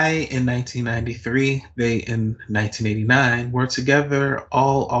 I in 1993, they in 1989 were together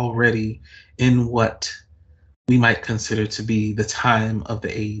all already in what we might consider to be the time of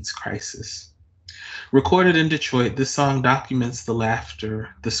the AIDS crisis. Recorded in Detroit, this song documents the laughter,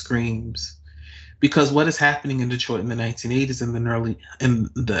 the screams, because what is happening in Detroit in the 1980s and in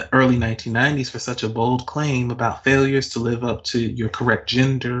the early 1990s for such a bold claim about failures to live up to your correct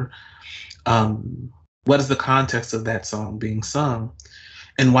gender, what is the context of that song being sung?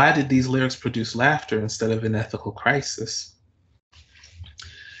 And why did these lyrics produce laughter instead of an ethical crisis?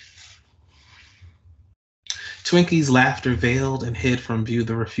 Twinkie's laughter veiled and hid from view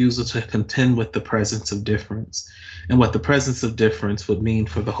the refusal to contend with the presence of difference and what the presence of difference would mean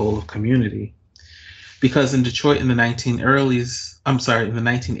for the whole of community. Because in Detroit in the 1980s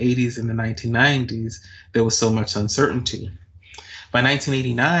and the 1990s, there was so much uncertainty. By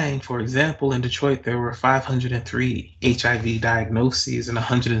 1989, for example, in Detroit, there were 503 HIV diagnoses and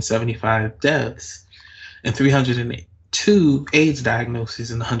 175 deaths, and 302 AIDS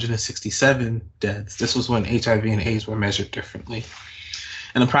diagnoses and 167 deaths. This was when HIV and AIDS were measured differently.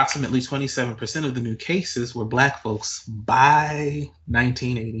 And approximately 27% of the new cases were Black folks by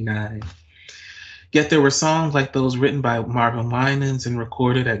 1989. Yet there were songs like those written by Marvin Winans and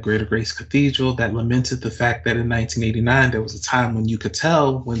recorded at Greater Grace Cathedral that lamented the fact that in 1989, there was a time when you could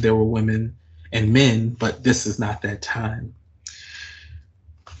tell when there were women and men, but this is not that time.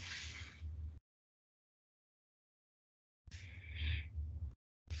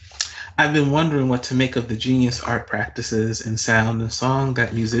 I've been wondering what to make of the genius art practices in sound and song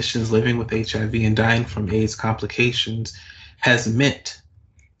that musicians living with HIV and dying from AIDS complications has meant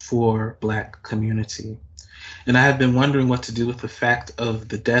for Black community. And I have been wondering what to do with the fact of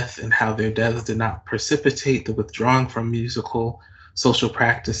the death and how their deaths did not precipitate the withdrawing from musical social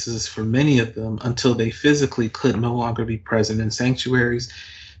practices for many of them until they physically could no longer be present in sanctuaries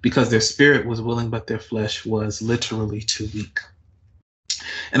because their spirit was willing, but their flesh was literally too weak.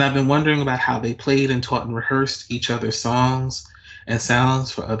 And I've been wondering about how they played and taught and rehearsed each other's songs and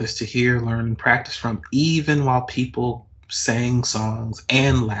sounds for others to hear, learn, and practice from, even while people sang songs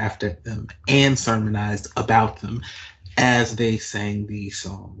and laughed at them and sermonized about them as they sang these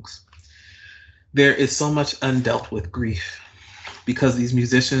songs. There is so much undealt with grief because these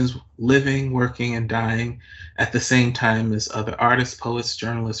musicians living, working, and dying at the same time as other artists, poets,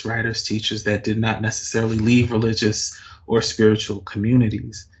 journalists, writers, teachers that did not necessarily leave religious or spiritual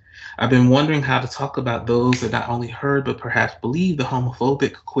communities. I've been wondering how to talk about those that not only heard but perhaps believed the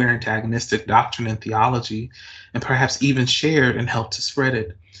homophobic, queer antagonistic doctrine and theology, and perhaps even shared and helped to spread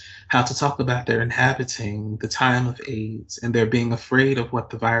it. How to talk about their inhabiting the time of AIDS and their being afraid of what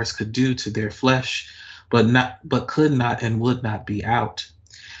the virus could do to their flesh, but could not and would not be out.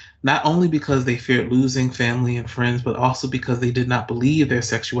 Not only because they feared losing family and friends, but also because they did not believe their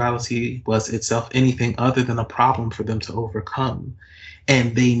sexuality was itself anything other than a problem for them to overcome.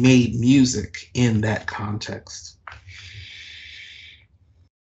 And they made music in that context.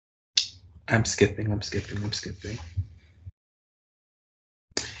 I'm skipping.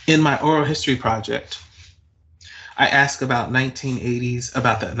 In my oral history project, I ask about 1980s,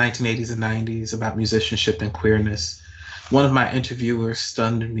 about the 1980s and 90s, about musicianship and queerness. One of my interviewers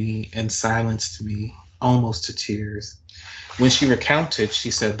stunned me and silenced me almost to tears. When she recounted,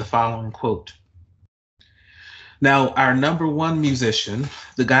 she said the following quote, "Now, our number one musician,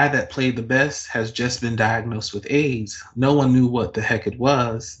 the guy that played the best, has just been diagnosed with AIDS. No one knew what the heck it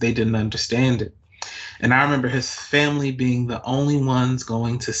was. They didn't understand it. And I remember his family being the only ones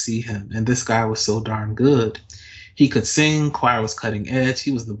going to see him. And this guy was so darn good. He could sing, choir was cutting edge,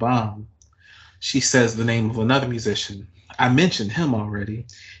 he was the bomb." She says the name of another musician. I mentioned him already.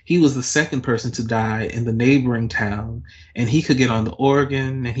 He was the second person to die in the neighboring town, and he could get on the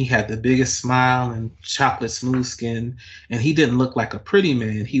organ, and he had the biggest smile and chocolate smooth skin, and he didn't look like a pretty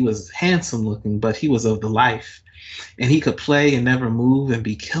man. He was handsome looking, but he was of the life, and he could play and never move and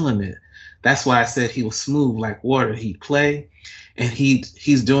be killing it. That's why I said he was smooth like water. He'd play, and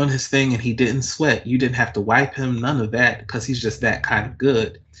he's doing his thing, and he didn't sweat. You didn't have to wipe him, none of that, because he's just that kind of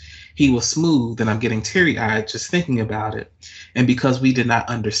good. He was smooth, and I'm getting teary-eyed just thinking about it. And because we did not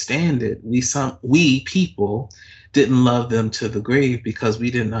understand it, we people didn't love them to the grave because we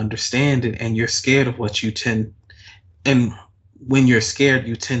didn't understand it. And you're scared of what you tend, and when you're scared,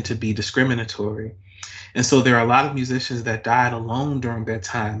 you tend to be discriminatory. And so there are a lot of musicians that died alone during that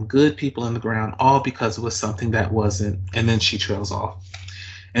time, good people in the ground, all because it was something that wasn't. And then she trails off.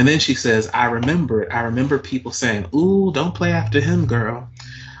 And then she says, I remember it. I remember people saying, "Ooh, don't play after him, girl.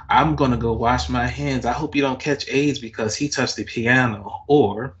 I'm going to go wash my hands. I hope you don't catch AIDS because he touched the piano."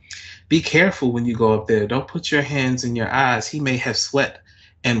 Or, "Be careful when you go up there. Don't put your hands in your eyes. He may have sweat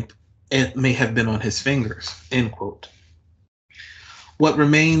and it may have been on his fingers," end quote. What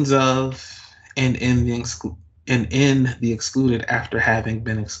remains of and in the excluded after having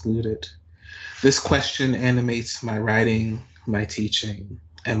been excluded? This question animates my writing, my teaching,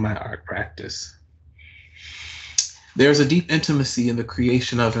 and my art practice. There's a deep intimacy in the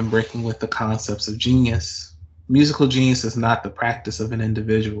creation of and breaking with the concepts of genius. Musical genius is not the practice of an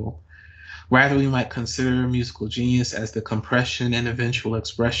individual. Rather, we might consider musical genius as the compression and eventual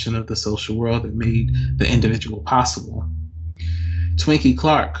expression of the social world that made the individual possible. Twinkie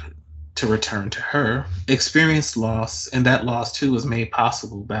Clark, to return to her, experienced loss, and that loss too was made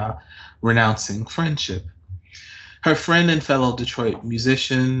possible by renouncing friendship. Her friend and fellow Detroit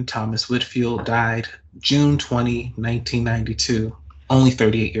musician, Thomas Whitfield, died June 20, 1992, only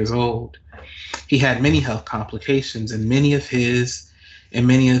 38 years old. He had many health complications, and many of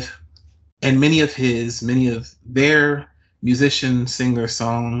their musician, singer,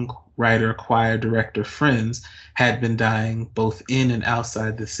 songwriter, choir director friends had been dying both in and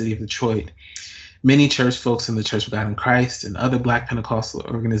outside the city of Detroit. Many church folks in the Church of God in Christ and other Black Pentecostal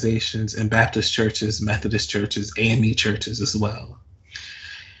organizations and Baptist churches, Methodist churches, AME churches as well.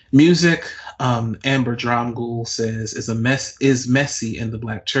 Music, Amber Dromgoole says, is messy in the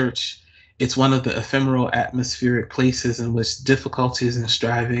Black church. It's one of the ephemeral atmospheric places in which difficulties and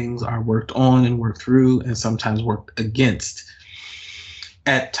strivings are worked on and worked through and sometimes worked against.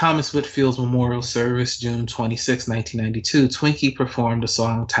 At Thomas Whitfield's memorial service, June 26, 1992, Twinkie performed a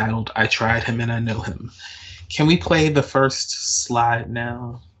song titled "I Tried Him and I Know Him." Can we play the first slide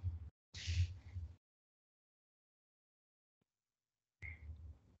now?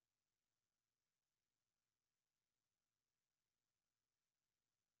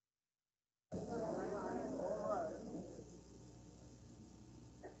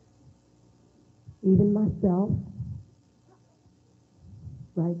 Even myself,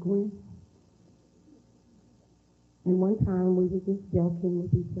 right, Gwen? And one time we were just joking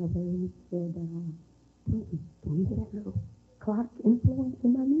with each other and he said, "Twinkie, can you hear that little clock influence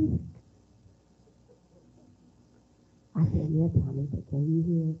in my music?" I said, "Yeah, Tommy, but can you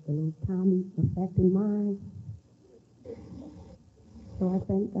hear the little Tommy effect in mine?" So I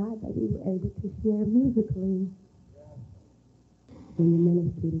thank God that we were able to share musically in the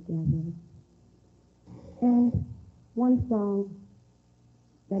ministry together. And one song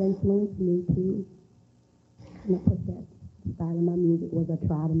that influenced me to kind of put that style of my music was a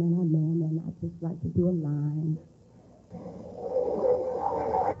trot and a man, and I just like to do a line.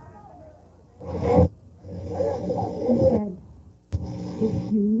 He had this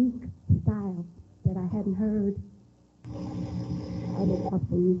unique style that I hadn't heard other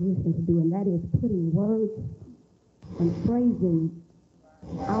gospel musicians do, and that is putting words and phrasing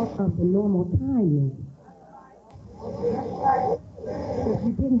out of the normal timing. If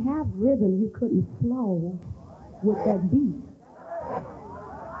you didn't have rhythm, you couldn't flow with that beat.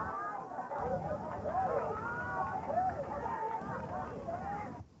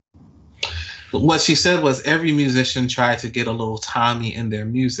 What she said was every musician tried to get a little Tommy in their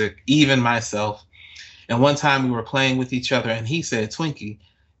music, even myself. And one time we were playing with each other and he said, Twinkie,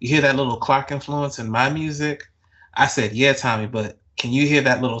 you hear that little Clark influence in my music? I said, yeah, Tommy, but can you hear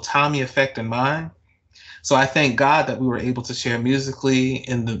that little Tommy effect in mine? So I thank God that we were able to share musically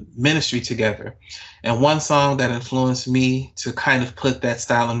in the ministry together. And one song that influenced me to kind of put that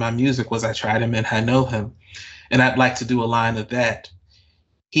style in my music was I Tried Him and I Know Him. And I'd like to do a line of that.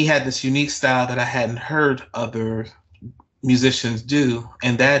 He had this unique style that I hadn't heard other musicians do,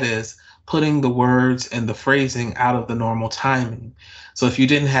 and that is putting the words and the phrasing out of the normal timing. So if you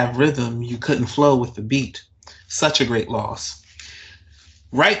didn't have rhythm, you couldn't flow with the beat. Such a great loss.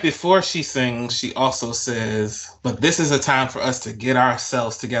 Right before she sings, she also says, but this is a time for us to get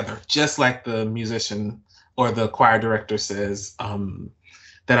ourselves together, just like the musician or the choir director says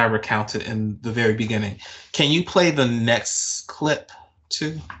that I recounted in the very beginning. Can you play the next clip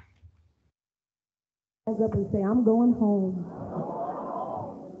too? I up and say, I'm going home.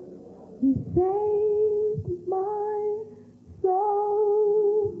 He saved my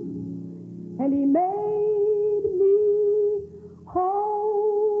soul, and he made me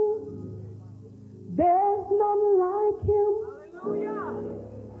whole. There's none like him.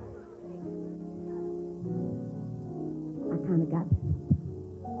 I kind of got that.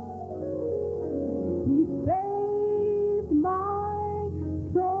 He saved my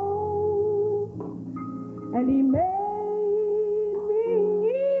soul, and he made me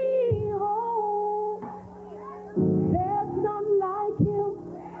whole. There's none like him.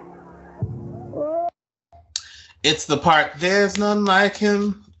 Oh. It's the part, there's none like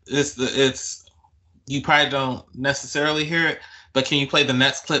him. It's you probably don't necessarily hear it, but can you play the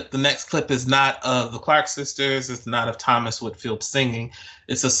next clip? The next clip is not of the Clark sisters. It's not of Thomas Whitfield singing.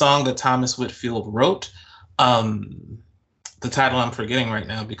 It's a song that Thomas Whitfield wrote. The title I'm forgetting right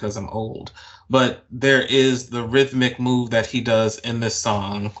now because I'm old, but there is the rhythmic move that he does in this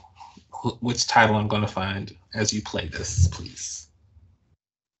song, which title I'm going to find as you play this, please.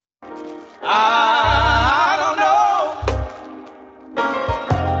 I don't know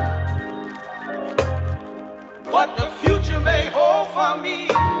what the future may hold for me.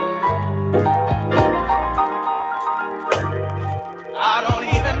 I don't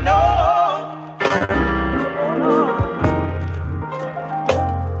even know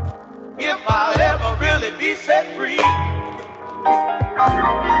if I'll ever really be set free.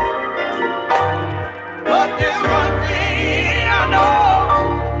 But there's one thing I know.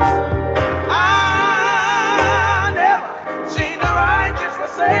 I never seen the righteous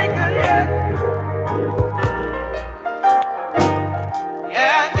forsaken yet.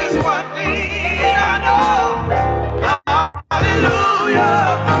 Yeah, there's one thing I know. Hallelujah.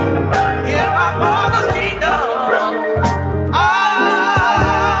 In my Father's kingdom,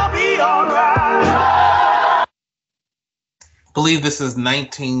 I'll be all right. I believe this is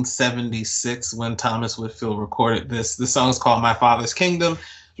 1976 when Thomas Whitfield recorded this. This song is called My Father's Kingdom,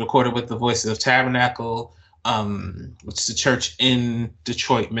 recorded with the Voices of Tabernacle, which is a church in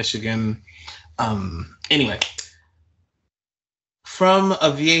Detroit, Michigan. Anyway, from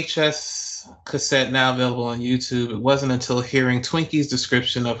a VHS cassette now available on YouTube, it wasn't until hearing Twinkie's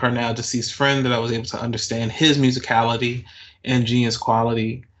description of her now deceased friend that I was able to understand his musicality and genius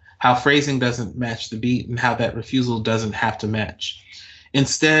quality, how phrasing doesn't match the beat, and how that refusal doesn't have to match.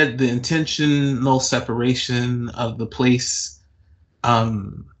 Instead, the intentional separation of the place,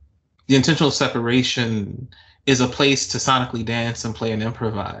 the intentional separation is a place to sonically dance and play and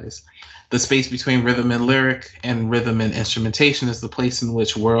improvise. The space between rhythm and lyric and rhythm and instrumentation is the place in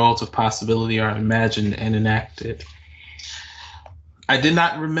which worlds of possibility are imagined and enacted. I did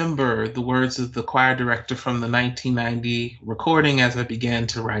not remember the words of the choir director from the 1990 recording as I began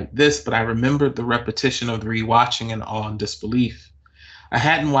to write this, but I remembered the repetition of the rewatching in awe and disbelief. I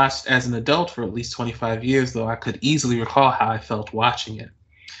hadn't watched as an adult for at least 25 years, though I could easily recall how I felt watching it.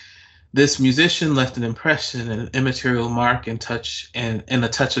 This musician left an impression, an immaterial mark, and a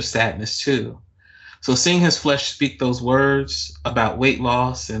touch of sadness too. So seeing his flesh speak those words about weight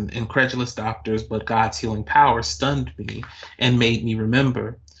loss and incredulous doctors, but God's healing power stunned me and made me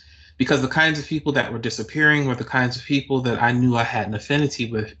remember. Because the kinds of people that were disappearing were the kinds of people that I knew I had an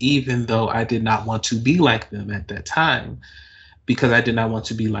affinity with, even though I did not want to be like them at that time, because I did not want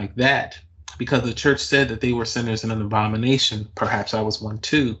to be like that. Because the church said that they were sinners and an abomination. Perhaps I was one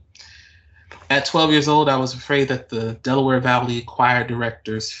too. At 12 years old, I was afraid that the Delaware Valley choir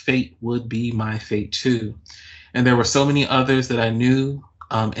director's fate would be my fate too. And there were so many others that I knew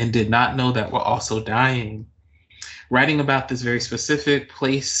and did not know that were also dying. Writing about this very specific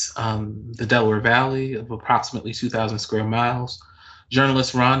place, the Delaware Valley of approximately 2,000 square miles,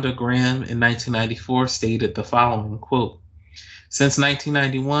 journalist Rhonda Graham in 1994 stated the following, quote, "Since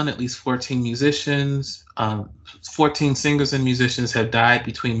 1991, at least 14 singers and musicians have died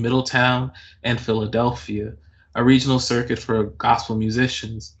between Middletown and Philadelphia, a regional circuit for gospel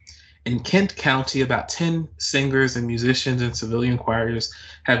musicians. In Kent County, about 10 singers and musicians and civilian choirs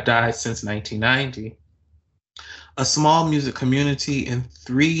have died since 1990. A small music community in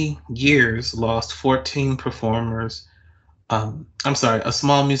 3 years lost 14 performers. A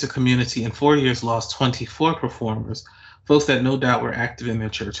small music community in 4 years lost 24 performers, folks that no doubt were active in their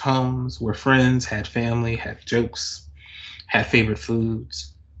church homes, were friends, had family, had jokes, had favorite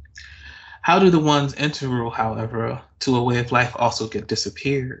foods. How do the ones integral, however, to a way of life also get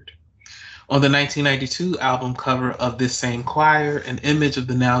disappeared? On the 1992 album cover of this same choir, an image of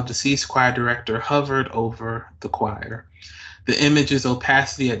the now deceased choir director hovered over the choir. The image's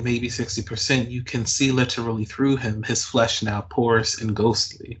opacity at maybe 60%, you can see literally through him, his flesh now porous and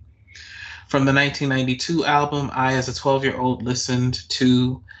ghostly. From the 1992 album, I, as a 12-year-old, listened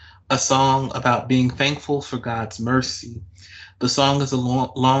to a song about being thankful for God's mercy. The song is a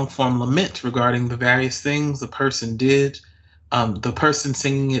long-form lament regarding the various things the person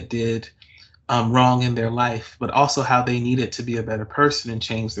singing it did wrong in their life, but also how they needed to be a better person and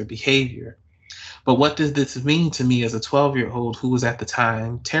change their behavior. But what does this mean to me as a 12-year-old who was at the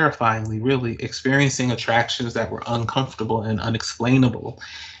time, terrifyingly really, experiencing attractions that were uncomfortable and unexplainable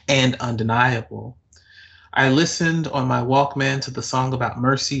and undeniable? I listened on my Walkman to the song about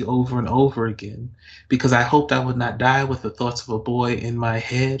mercy over and over again because I hoped I would not die with the thoughts of a boy in my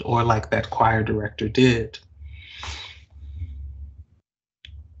head or like that choir director did.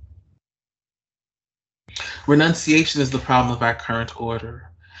 Renunciation is the problem of our current order,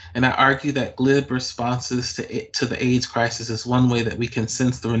 and I argue that glib responses to the AIDS crisis is one way that we can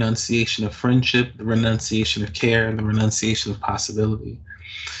sense the renunciation of friendship, the renunciation of care, and the renunciation of possibility.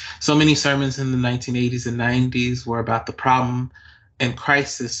 So many sermons in the 1980s and 90s were about the problem and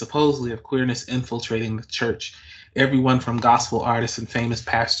crisis, supposedly, of queerness infiltrating the church. Everyone from gospel artist and famous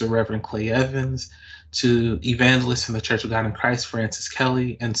pastor Reverend Clay Evans to evangelist in the Church of God in Christ, Francis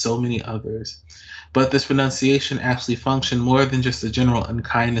Kelly, and so many others. But this renunciation actually functioned more than just a general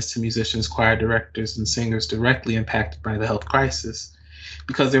unkindness to musicians, choir directors, and singers directly impacted by the health crisis,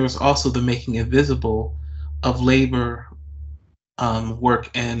 because there was also the making invisible of labor, work,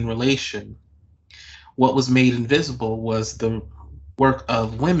 and relation. What was made invisible was the work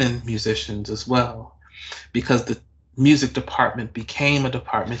of women musicians as well, because the music department became a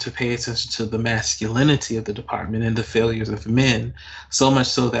department to pay attention to the masculinity of the department and the failures of men, so much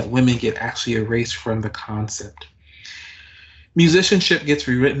so that women get actually erased from the concept. Musicianship gets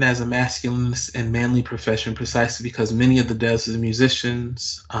rewritten as a masculine and manly profession precisely because many of the deaths of the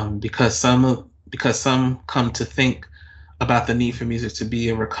musicians, because some come to think about the need for music to be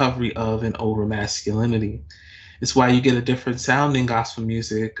a recovery of and over masculinity. It's why you get a different sound in gospel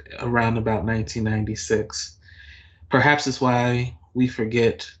music around about 1996. Perhaps it's why we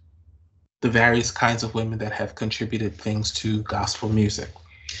forget the various kinds of women that have contributed things to gospel music.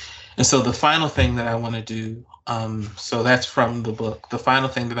 And so the final thing that I want to do, so that's from the book. The final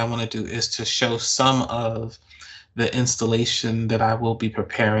thing that I want to do is to show some of the installation that I will be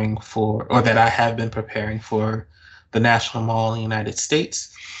preparing for, or that I have been preparing for the National Mall in the United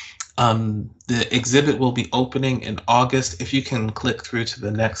States. The exhibit will be opening in August. If you can click through to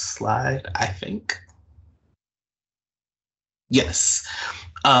the next slide, I think. Yes.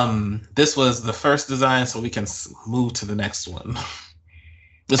 This was the first design, so we can move to the next one.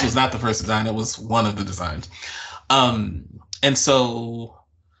 This was not the first design, it was one of the designs. And so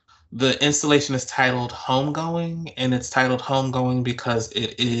the installation is titled Homegoing, and it's titled Homegoing because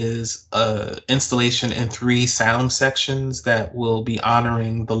it is an installation in 3 sound sections that will be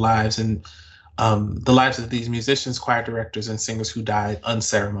honoring the lives of these musicians, choir directors, and singers who died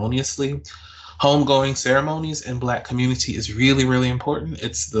unceremoniously. Homegoing ceremonies in Black community is really, really important.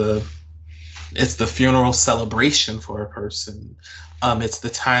 It's the It's the funeral celebration for a person. It's the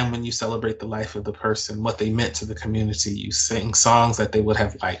time when you celebrate the life of the person, what they meant to the community. You sing songs that they would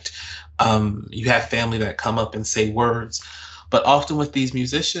have liked. You have family that come up and say words. But often with these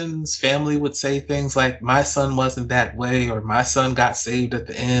musicians, family would say things like, my son wasn't that way, or my son got saved at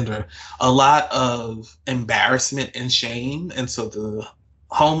the end, or a lot of embarrassment and shame. And so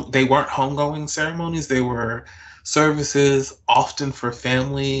they weren't homegoing ceremonies. They were services often for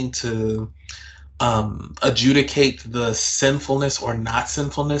family to adjudicate the sinfulness or not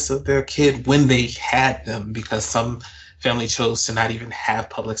sinfulness of their kid when they had them, because some family chose to not even have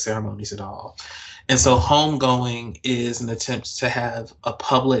public ceremonies at all. And so homegoing is an attempt to have a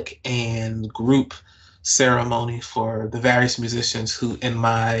public and group ceremony for the various musicians who, in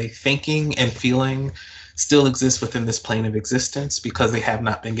my thinking and feeling, still exist within this plane of existence because they have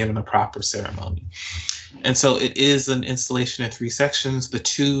not been given a proper ceremony. And so it is an installation in 3 sections. The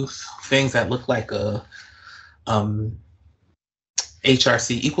 2 things that look like a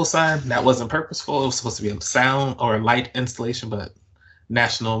HRC equal sign, that wasn't purposeful. It was supposed to be a sound or a light installation, but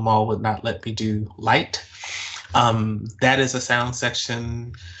National Mall would not let me do light. That is a sound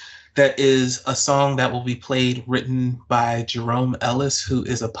section. That is a song that will be played, written by Jerome Ellis, who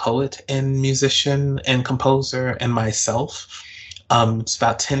is a poet and musician and composer, and myself. It's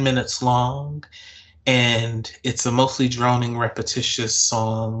about 10 minutes long, and it's a mostly droning, repetitious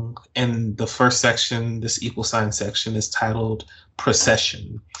song. And the first section, this equal sign section, is titled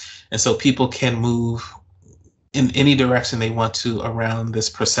Procession. And so people can move in any direction they want to around this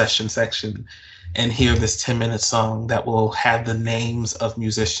procession section and hear this 10-minute song that will have the names of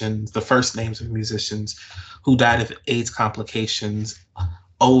musicians, the first names of musicians who died of AIDS complications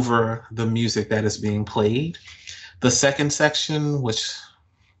over the music that is being played. The second section, which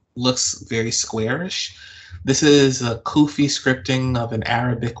looks very squarish, this is a Kufi scripting of an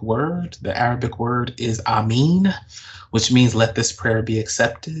Arabic word. The Arabic word is Amin, which means let this prayer be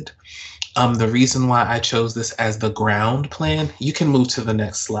accepted. The reason why I chose this as the ground plan, you can move to the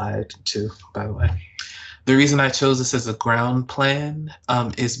next slide too, by the way. The reason I chose this as a ground plan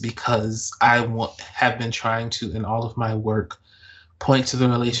is because I have been trying to, in all of my work, point to the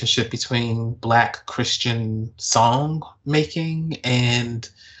relationship between Black Christian song making and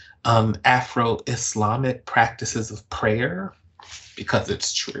Afro-Islamic practices of prayer, because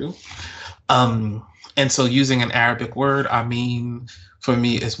it's true. And so using an Arabic word, Amin, for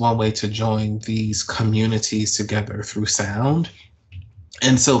me, is one way to join these communities together through sound.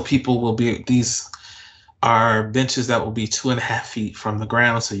 And so these are benches that will be 2.5 feet from the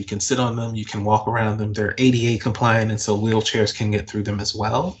ground, so you can sit on them, you can walk around them. They're ADA compliant, and so wheelchairs can get through them as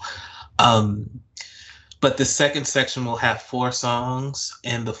well. But the second section will have 4 songs,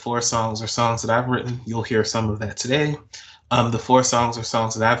 and the 4 songs are songs that I've written. You'll hear some of that today. The 4 songs are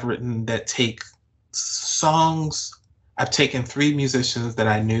songs that I've written that take songs. I've taken 3 musicians that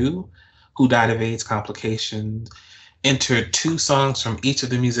I knew who died of AIDS complications, entered 2 songs from each of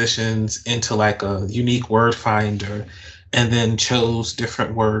the musicians into like a unique word finder, and then chose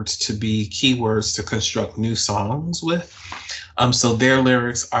different words to be keywords to construct new songs with. So their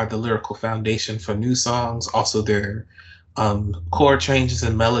lyrics are the lyrical foundation for new songs. Also, their chord changes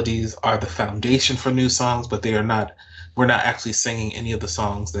and melodies are the foundation for new songs, but we're not actually singing any of the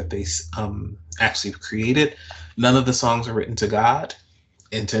songs that they actually created. None of the songs are written to God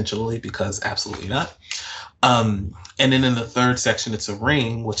intentionally, because absolutely not. And then in the third section, it's a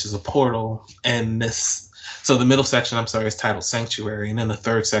ring, which is a portal. And so the middle section, is titled Sanctuary. And then the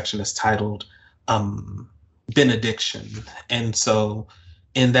third section is titled Benediction. And so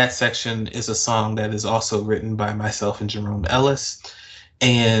in that section is a song that is also written by myself and Jerome Ellis.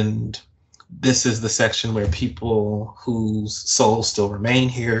 And this is the section where people whose souls still remain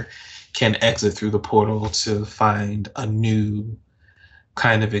here can exit through the portal to find a new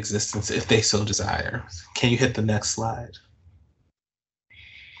kind of existence if they so desire. Can you hit the next slide?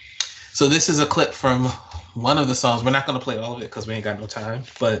 So this is a clip from one of the songs. We're not going to play all of it because we ain't got no time,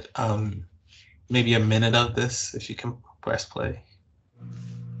 but maybe a minute of this, if you can press play.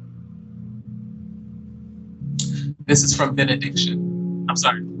 This is from Benediction.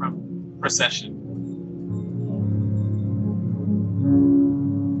 From Procession.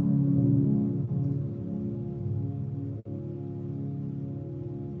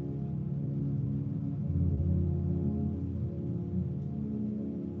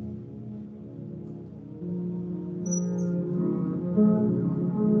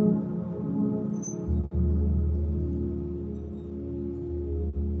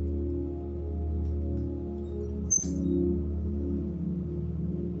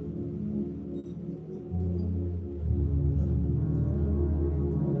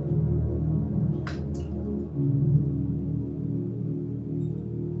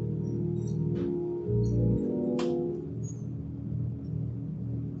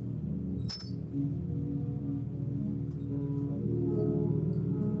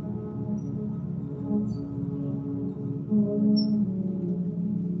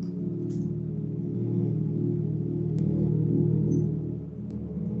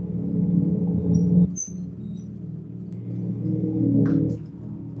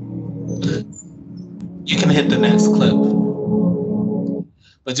 You can hit the next clip.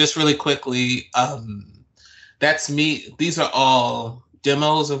 But just really quickly, that's me. These are all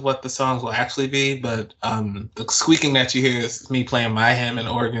demos of what the songs will actually be, but the squeaking that you hear is me playing my Hammond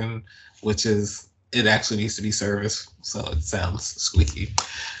organ, which is, it actually needs to be serviced, so it sounds squeaky.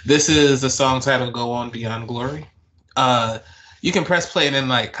 This is a song titled Go On Beyond Glory. You can press play and then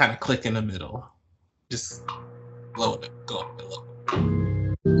like kind of click in the middle. Just low it, go up below.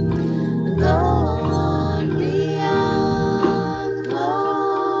 Go on beyond glory,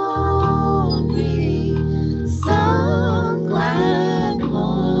 some glad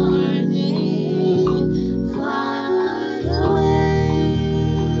morning, fly away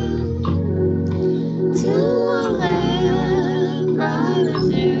to a land bright and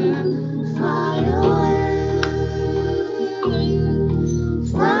near, fly away,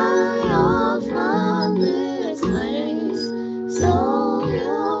 fly on from this place, so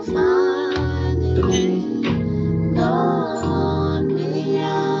you'll find the way. Go on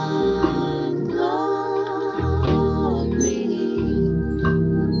beyond glory.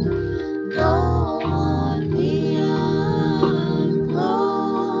 Go on beyond glory.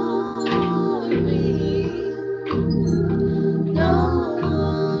 Go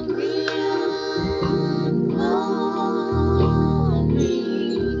on beyond glory.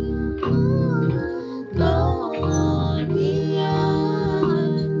 Go on beyond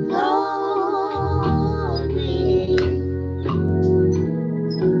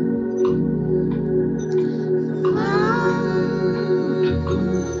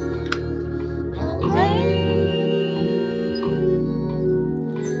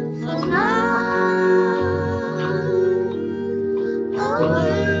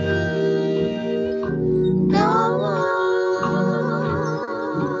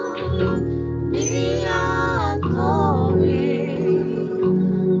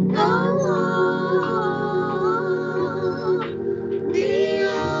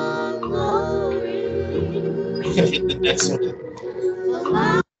You can hit the next one.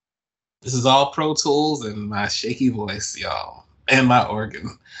 This is all Pro Tools and my shaky voice, y'all, and my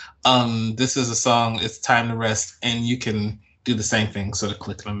organ. This is a song, It's Time to Rest, and you can do the same thing, sort of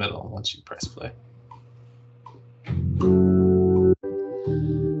click in the middle once you press play.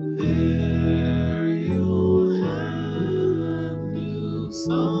 There you have new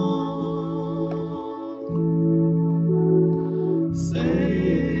song,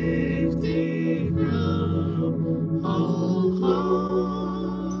 safety from all harm.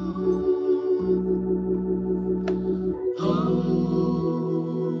 Oh,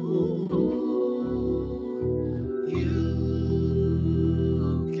 you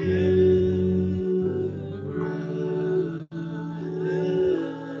can rest,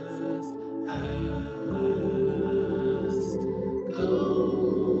 go,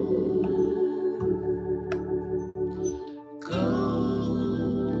 go,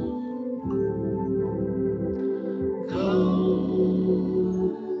 go,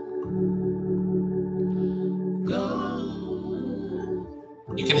 go.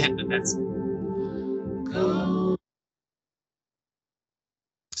 You can hit the next one. Go.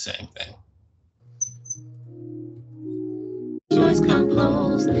 Same thing. Joys come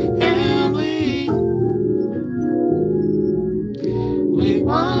close, family. We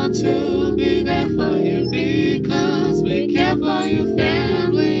want to be there for you because we care for you,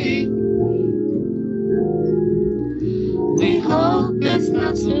 family. We hope it's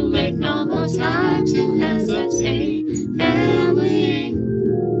not too late, no more time to hesitate, family.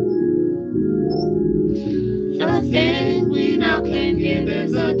 The thing we now can give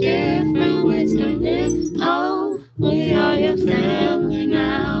is a different way to live. Oh, we are your family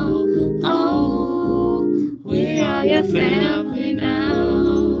now. Oh, we are your family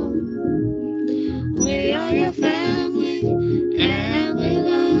now. We are your family, and we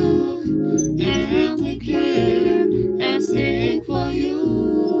love, and we care, and sing for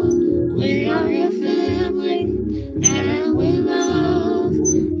you. We are your family, and we love,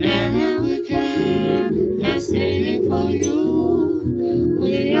 and we care, and sing for you.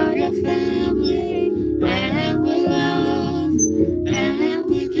 We are your family, and we love, and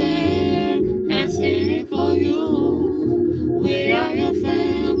we care, and sing for you. We are your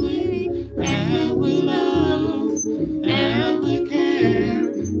family, and we love, and we care,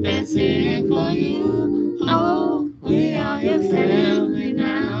 and sing for you. Oh, we are your family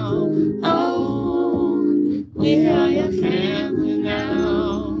now. Oh, we are your family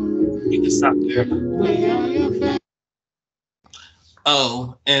now. You can stop there. We are your family.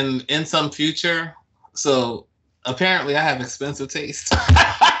 Oh, and in some future, so apparently I have expensive taste.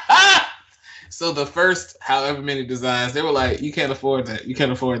 So the first however many designs, they were like, you can't afford that. You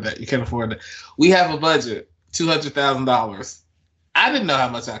can't afford that. You can't afford that. We have a budget, $200,000. I didn't know how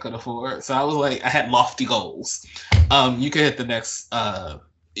much I could afford. So I was like, I had lofty goals. You could hit the next,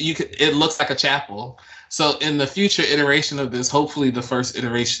 it looks like a chapel. So in the future iteration of this, hopefully the first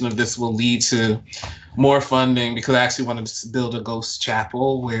iteration of this will lead to more funding, because I actually wanted to build a ghost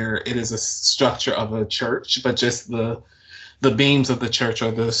chapel where it is a structure of a church, but just the beams of the church or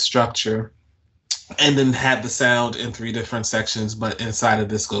the structure, and then have the sound in 3 different sections, but inside of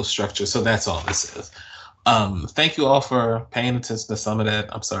this ghost structure. So that's all this is. Thank you all for paying attention to some of that.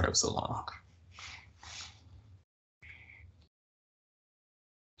 I'm sorry it was so long.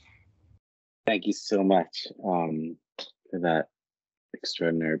 Thank you so much for that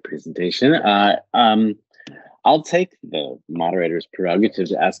extraordinary presentation. I'll take the moderator's prerogative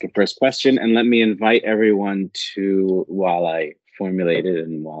to ask a first question, and let me invite everyone to, while I formulate it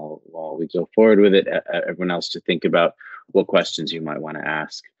and while we go forward with it, everyone else to think about what questions you might want to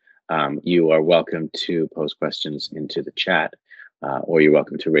ask. You are welcome to pose questions into the chat, or you're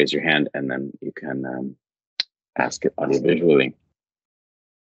welcome to raise your hand, and then you can ask it audiovisually.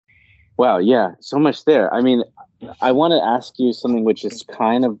 Wow, yeah, so much there. I mean, I want to ask you something which is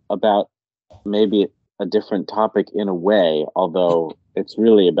kind of about maybe a different topic in a way, although it's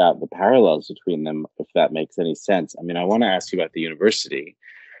really about the parallels between them, if that makes any sense. I mean, I want to ask you about the university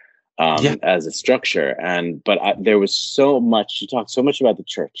as a structure, but there was so much, you talked so much about the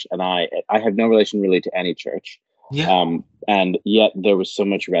church, and I have no relation really to any church, and yet there was so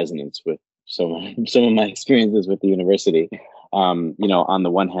much resonance with some of my experiences with the university. On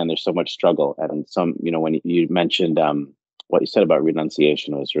the one hand, there's so much struggle, and when you mentioned what you said about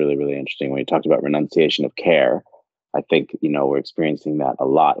renunciation was really, really interesting. When you talked about renunciation of care, I think, we're experiencing that a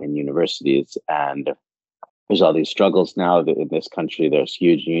lot in universities, and there's all these struggles now in this country. There's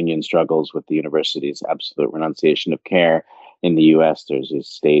huge union struggles with the universities, absolute renunciation of care. In the US, there's these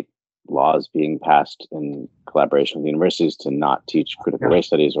state laws being passed in collaboration with universities to not teach critical race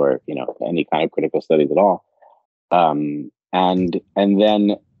studies or, any kind of critical studies at all. And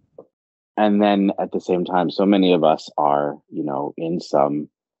then at the same time, so many of us are, in some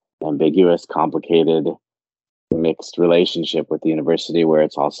ambiguous, complicated, mixed relationship with the university, where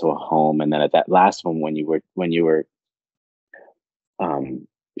it's also a home. And then at that last one, when you were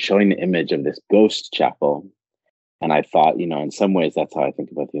showing the image of this ghost chapel, and I thought, in some ways, that's how I think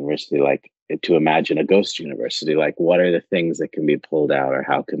about the university, like to imagine a ghost university, like what are the things that can be pulled out, or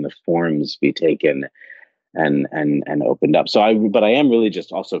how can the forms be taken and opened up. But I am really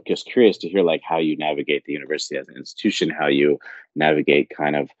just curious to hear like how you navigate the university as an institution, how you navigate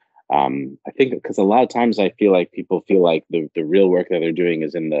kind of, I think, because a lot of times I feel like people feel like the real work that they're doing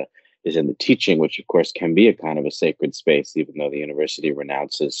is in the teaching, which of course can be a kind of a sacred space, even though the university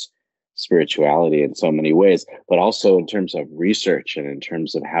renounces spirituality in so many ways, but also in terms of research and in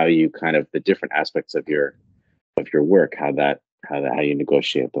terms of how you kind of the different aspects of your work, how you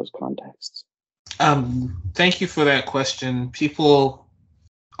negotiate those contexts. Thank you for that question. People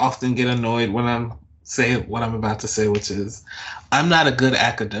often get annoyed when I'm saying what I'm about to say, which is I'm not a good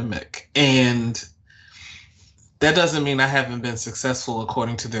academic. And that doesn't mean I haven't been successful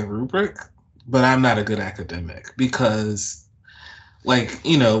according to their rubric, but I'm not a good academic because,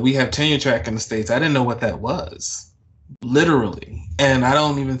 we have tenure track in the States. I didn't know what that was, literally. And I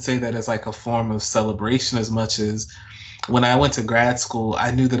don't even say that as like a form of celebration as much as when I went to grad school,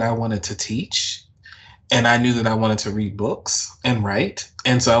 I knew that I wanted to teach. And I knew that I wanted to read books and write.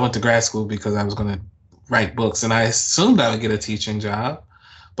 And so I went to grad school because I was going to write books. And I assumed I would get a teaching job.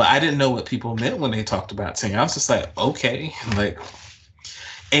 But I didn't know what people meant when they talked about tenure. I was just like, okay.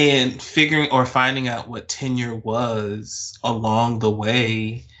 And finding out what tenure was along the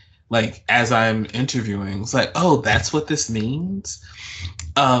way, as I'm interviewing, it's like, oh, that's what this means.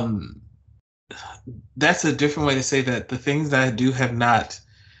 That's a different way to say that the things that I do have not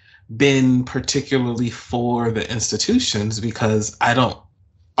been particularly for the institutions, because I don't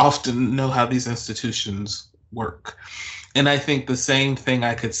often know how these institutions work. And I think the same thing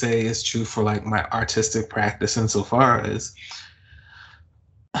I could say is true for my artistic practice insofar as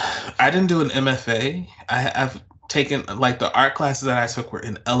I didn't do an MFA. I've taken the art classes that I took were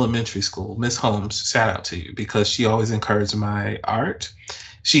in elementary school. Miss Holmes, shout out to you, because she always encouraged my art.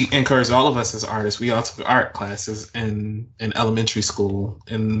 She encouraged all of us as artists. We all took art classes in elementary school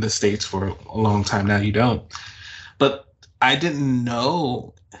in the States for a long time. Now you don't. But I didn't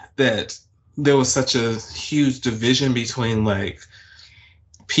know that there was such a huge division between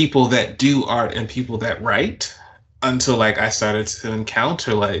people that do art and people that write until I started to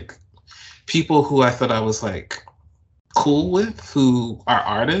encounter people who I thought I was cool with, who are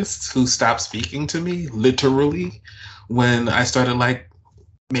artists, who stopped speaking to me literally when I started like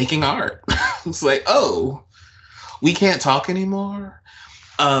making art. It's like, oh, we can't talk anymore.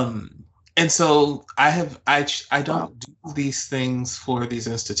 And so I don't do these things for these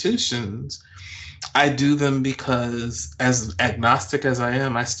institutions. I do them because, as agnostic as I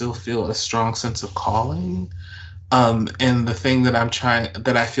am, I still feel a strong sense of calling. And the thing that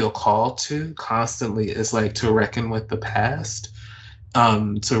that I feel called to constantly is like to reckon with the past,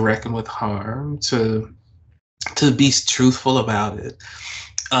 to reckon with harm, to be truthful about it.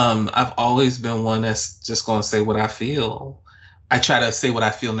 I've always been one that's just going to say what I feel. I try to say what I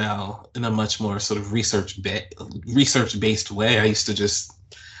feel now in a much more sort of research-based way. I used to just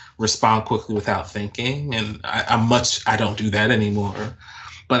respond quickly without thinking, and I don't do that anymore.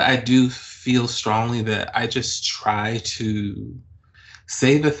 But I do feel strongly that I just try to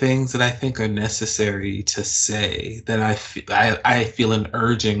say the things that I think are necessary to say, that I feel an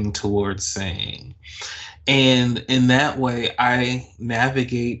urging towards saying. And in that way, I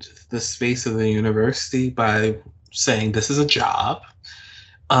navigate the space of the university by saying this is a job.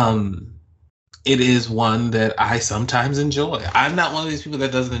 It is one that I sometimes enjoy. I'm not one of these people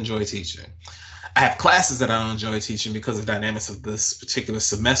that doesn't enjoy teaching. I have classes that I don't enjoy teaching because the dynamics of this particular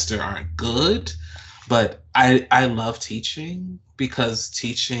semester aren't good. But I love teaching because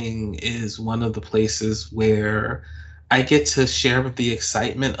teaching is one of the places where I get to share the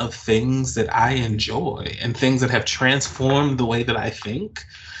excitement of things that I enjoy and things that have transformed the way that I think.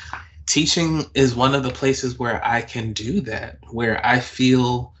 Teaching is one of the places where I can do that, where I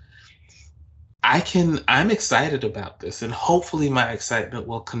feel I'm excited about this, and hopefully my excitement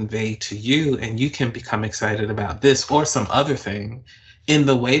will convey to you and you can become excited about this or some other thing in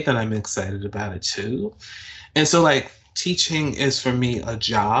the way that I'm excited about it too. And so like teaching is for me a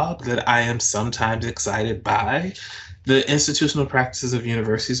job that I am sometimes excited by. The institutional practices of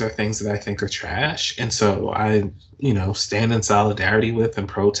universities are things that I think are trash. And so I, stand in solidarity with and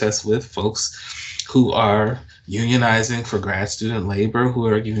protest with folks who are unionizing for grad student labor, who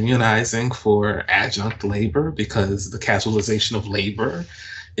are unionizing for adjunct labor, because the casualization of labor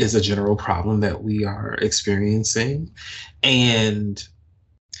is a general problem that we are experiencing. And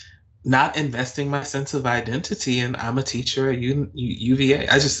not investing my sense of identity and I'm a teacher at UVA.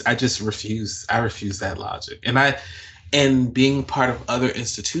 I just refuse. I refuse that logic. And being part of other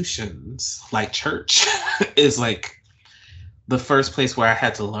institutions like church is like the first place where I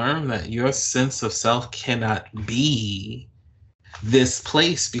had to learn that your sense of self cannot be this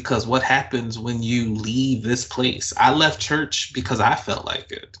place, because what happens when you leave this place? I left church because I felt like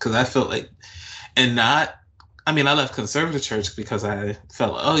it, because I felt like, I left conservative church because I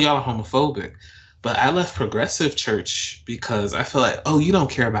felt, oh, y'all are homophobic. But I left progressive church because I feel like, oh, you don't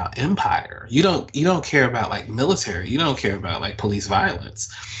care about empire. You don't care about like military. You don't care about like police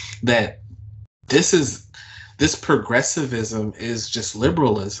violence. That this progressivism is just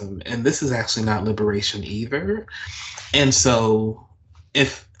liberalism. And this is actually not liberation either. And so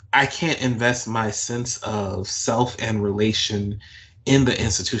if I can't invest my sense of self and relation in the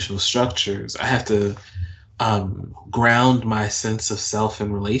institutional structures, I have to ground my sense of self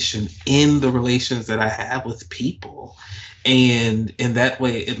and relation in the relations that I have with people. And in that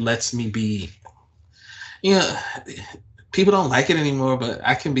way, it lets me be, people don't like it anymore, but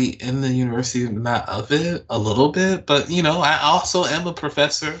I can be in the university, not of it a little bit, but, I also am a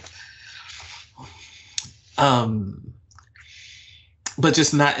professor. But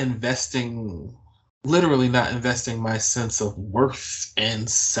just literally not investing my sense of worth and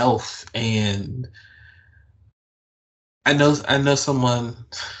self. And I know someone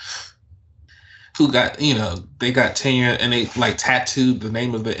who got, they got tenure and they like tattooed the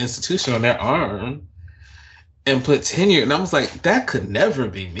name of the institution on their arm and put tenure. And I was like, that could never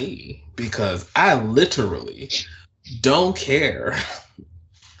be me, because I literally don't care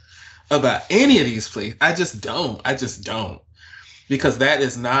about any of these places. I just don't. Because that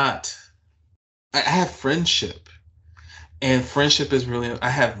is not, I have friendship. And friendship is really, I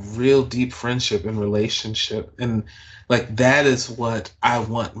have real deep friendship and relationship. And like, that is what I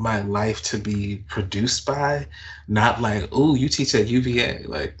want my life to be produced by. Not like, oh, you teach at UVA.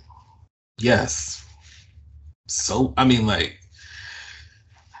 Like, yes. So, I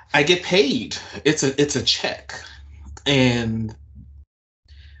get paid. It's a check. And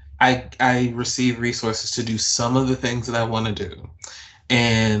I receive resources to do some of the things that I want to do.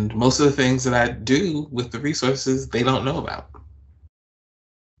 And most of the things that I do with the resources, they don't know about,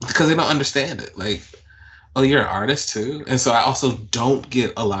 because they don't understand it. Like, oh, you're an artist too? And so I also don't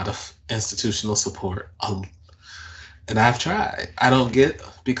get a lot of institutional support. And I've tried. I don't get,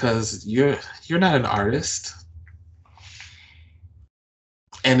 because you're not an artist.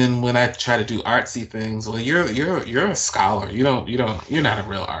 And then when I try to do artsy things, well, you're a scholar. You're not a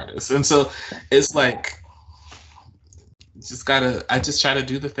real artist. And so it's like, I just try to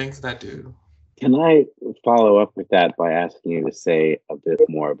do the things that I do. Can I follow up with that by asking you to say a bit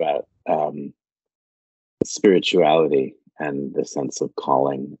more about spirituality and the sense of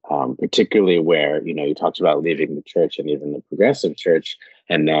calling, particularly where, you talked about leaving the church and even the progressive church.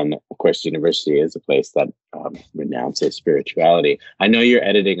 And then, of course, university is a place that renounces spirituality. I know you're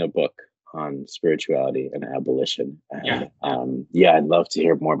editing a book on spirituality and abolition. And, I'd love to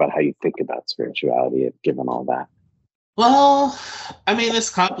hear more about how you think about spirituality, given all that. Well, I mean,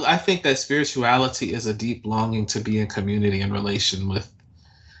 it's I think that spirituality is a deep longing to be in community and relation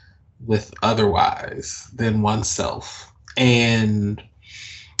with otherwise than oneself. And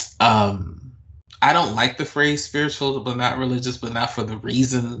I don't like the phrase spiritual but not religious, but not for the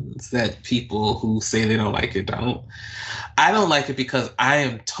reasons that people who say they don't like it don't. I don't like it because I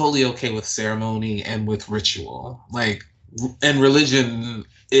am totally okay with ceremony and with ritual. And religion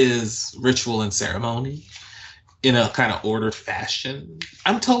is ritual and ceremony in a kind of ordered fashion.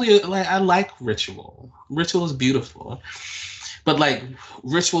 I'm totally I like ritual. Ritual is beautiful. But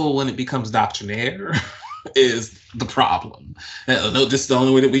ritual, when it becomes doctrinaire, is the problem. No, this is the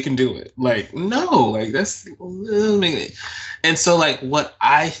only way that we can do it. That's. And so, what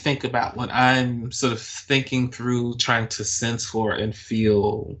I think about when I'm sort of thinking through, trying to sense for and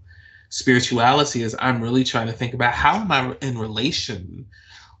feel spirituality, is I'm really trying to think about how am I in relation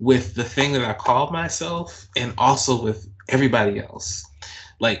with the thing that I call myself, and also with everybody else.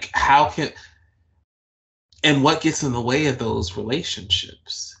 And what gets in the way of those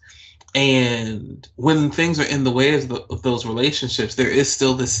relationships? And when things are in the way of those relationships, there is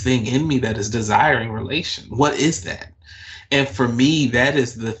still this thing in me that is desiring relation. What is that? And for me, that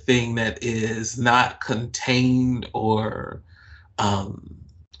is the thing that is not contained or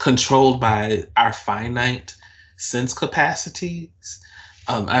controlled by our finite sense capacities.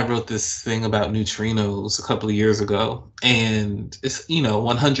 I wrote this thing about neutrinos a couple of years ago, and it's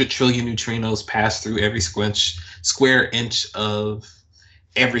 100 trillion neutrinos pass through every square inch of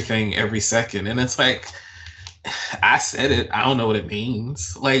everything every second. And it's I said it, I don't know what it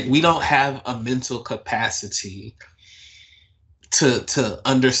means. We don't have a mental capacity to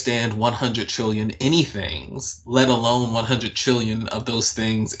understand 100 trillion anythings, let alone 100 trillion of those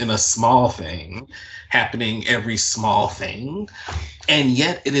things in a small thing happening every small thing. And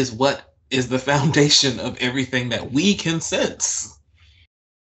yet it is what is the foundation of everything that we can sense.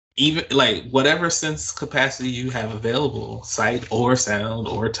 Even whatever sense capacity you have available, sight or sound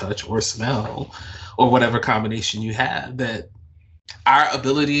or touch or smell, or whatever combination you have, that our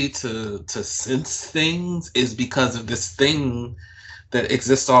ability to sense things is because of this thing that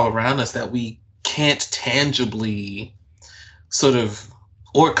exists all around us that we can't tangibly sort of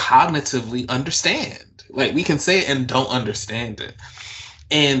or cognitively understand. We can say it and don't understand it.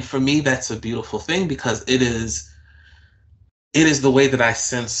 And for me, that's a beautiful thing, because it is the way that I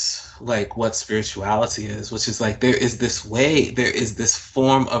sense what spirituality is, which is there is this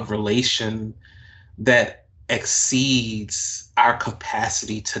form of relation that exceeds our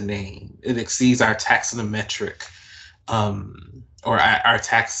capacity to name. It exceeds our taxonometric or our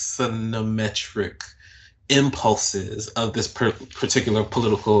taxonometric impulses of this particular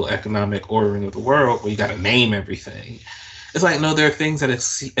political economic ordering of the world, where you got to name everything. It's no, there are things that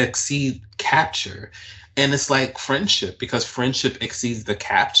exceed capture. And it's like friendship, because friendship exceeds the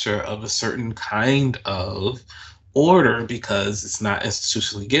capture of a certain kind of order, because it's not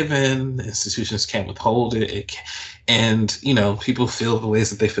institutionally given. Institutions can't withhold it. And people feel the ways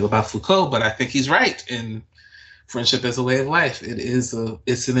that they feel about Foucault, but I think he's right in friendship as a way of life.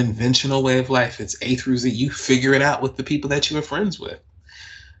 It's an inventional way of life. It's A through Z. You figure it out with the people that you are friends with.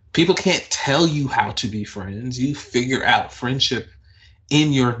 People can't tell you how to be friends. You figure out friendship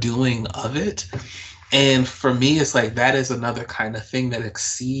in your doing of it. And for me, it's that is another kind of thing that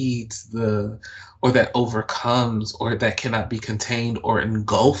exceeds or that overcomes, or that cannot be contained or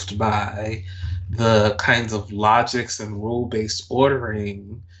engulfed by the kinds of logics and rule-based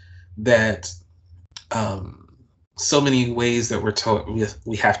ordering that so many ways that we're taught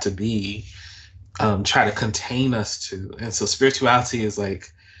we have to be try to contain us to. And so spirituality is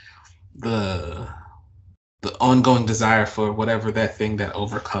the ongoing desire for whatever that thing that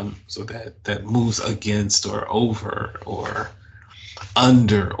overcomes, or that moves against or over or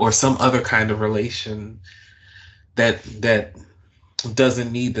under, or some other kind of relation that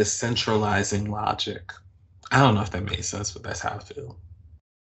doesn't need the centralizing logic. I don't know if that made sense, but that's how I feel.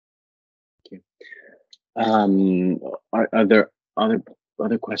 Thank you. Are there other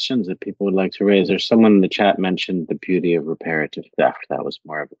other questions that people would like to raise? There's someone in the chat mentioned the beauty of reparative theft. That was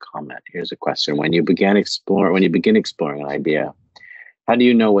more of a comment. Here's a question. When you begin exploring an idea, how do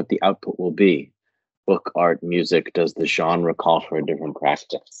you know what the output will be? Book, art, music, does the genre call for a different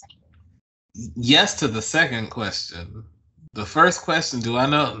practice? Yes to the second question. The first question, do I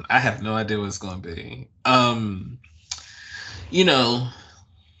know? I have no idea what it's going to be. You know,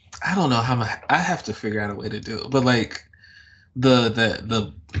 I don't know I have to figure out a way to do it. But like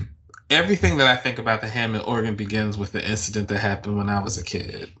the everything that I think about the Hammond organ begins with the incident that happened when I was a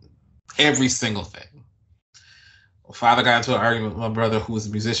kid. Every single thing. My father got into an argument with my brother, who was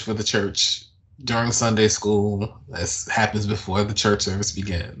a musician for the church, during Sunday school. This happens before the church service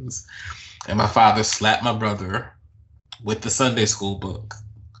begins. And my father slapped my brother with the Sunday school book,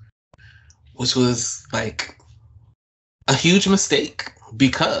 which was like a huge mistake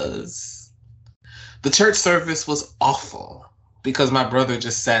because the church service was awful because my brother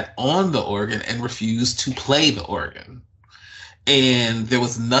just sat on the organ and refused to play the organ. And there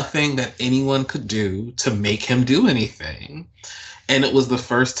was nothing that anyone could do to make him do anything. And it was the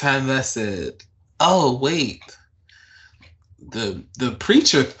first time that I said, oh, wait, the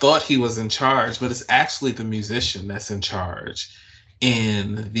preacher thought he was in charge, but it's actually the musician that's in charge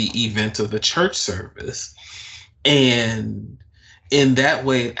in the event of the church service. And in that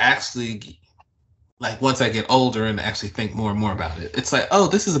way, it actually, like once I get older and actually think more and more about it, it's like, oh,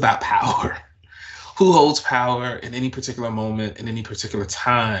 this is about power. Who holds power in any particular moment, in any particular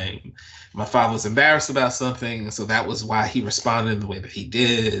time? My father was embarrassed about something, and so that was why he responded in the way that he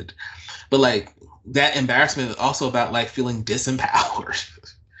did. But like, that embarrassment is also about like feeling disempowered.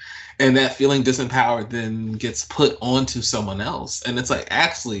 And that feeling disempowered then gets put onto someone else. And it's like,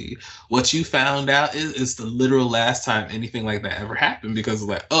 actually, what you found out is the literal last time anything like that ever happened, because it's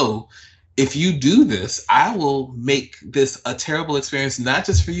like, oh, if you do this, I will make this a terrible experience, not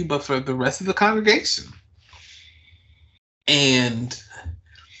just for you, but for the rest of the congregation. And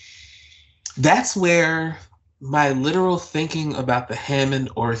that's where my literal thinking about the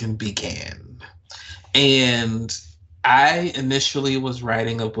Hammond organ began. And I initially was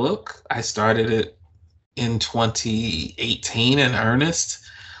writing a book. I started it in 2018 in earnest.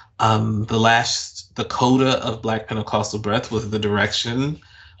 The coda of Black Pentecostal Breath was the direction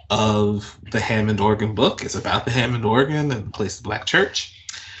of the Hammond organ book. It's about the Hammond organ and the place of Black church.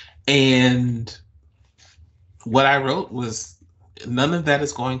 And what I wrote was, none of that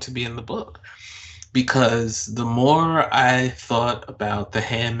is going to be in the book. Because the more I thought about the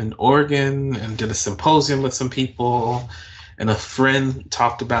Hammond organ and did a symposium with some people, and a friend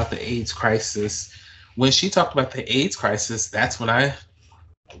talked about the AIDS crisis. When she talked about the AIDS crisis, that's when I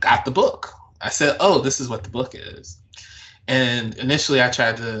got the book. I said, oh, this is what the book is. And initially I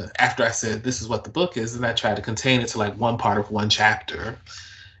tried to, after I said, this is what the book is, then I tried to contain it to like one part of one chapter.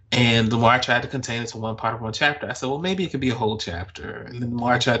 And the more I tried to contain it to one part of one chapter, I said, well, maybe it could be a whole chapter. And then the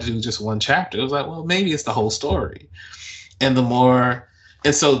more I tried to do just one chapter, it was like, well, maybe it's the whole story. And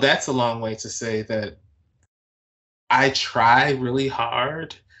so that's a long way to say that I try really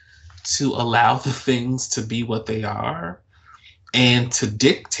hard to allow the things to be what they are and to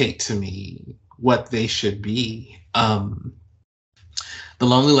dictate to me what they should be. The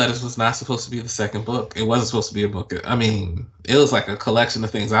Lonely Letters was not supposed to be the second book. It wasn't supposed to be a book. I mean, it was like a collection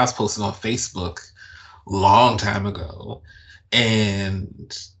of things I was posting on Facebook a long time ago.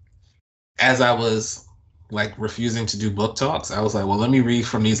 And as I was like refusing to do book talks, I was like, well, let me read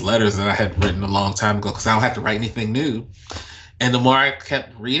from these letters that I had written a long time ago because I don't have to write anything new. And the more I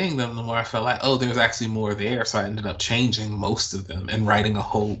kept reading them, the more I felt like, oh, there's actually more there. So I ended up changing most of them and writing a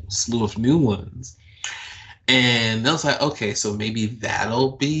whole slew of new ones. And I was like, okay, so maybe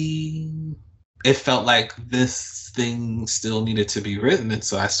that'll be, it felt like this thing still needed to be written. And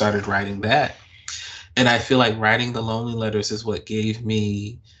so I started writing that. And I feel like writing the Lonely Letters is what gave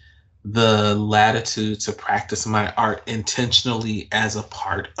me the latitude to practice my art intentionally as a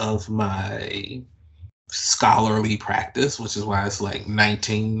part of my scholarly practice, which is why it's like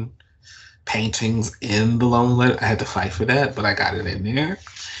 19 paintings in the Lonely Letter. I had to fight for that, but I got it in there.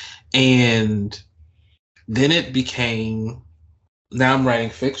 And then it became, now I'm writing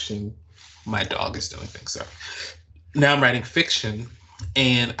fiction. My dog is doing things, sorry. Now I'm writing fiction,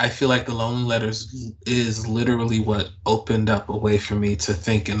 and I feel like the Lonely Letters is literally what opened up a way for me to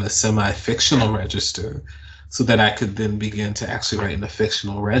think in a semi-fictional register so that I could then begin to actually write in a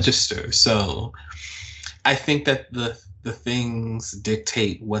fictional register. So I think that the things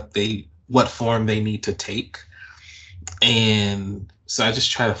dictate what form they need to take. And so I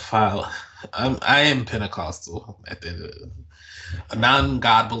just try to file. I am Pentecostal at the end of it. a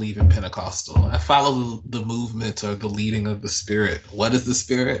non-God believing Pentecostal. I follow the movement or the leading of the Spirit. What is the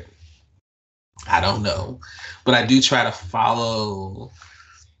Spirit? I don't know, but I do try to follow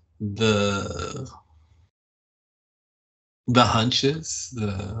the hunches.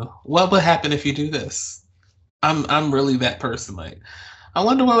 What would happen if you do this? I'm really that person. Like, I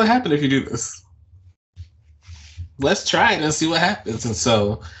wonder what would happen if you do this. Let's try it and see what happens. And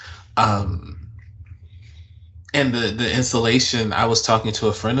so, and the installation, I was talking to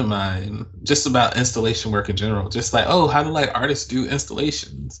a friend of mine just about installation work in general, just like, oh, how do like artists do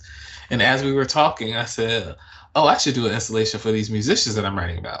installations? And as we were talking, I said, oh, I should do an installation for these musicians that I'm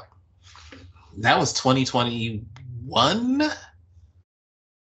writing about. That was 2021.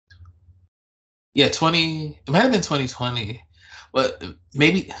 Yeah, it might have been 2020, but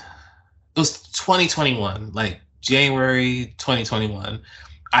maybe it was 2021, like January 2021.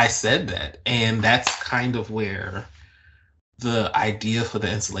 I said that, and that's kind of where the idea for the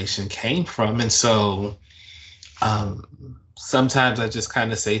installation came from. And so sometimes I just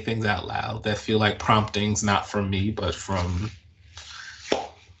kind of say things out loud that feel like promptings, not from me, but from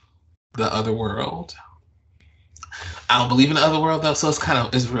the other world. I don't believe in the other world though, so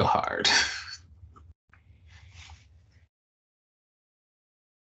it's real hard.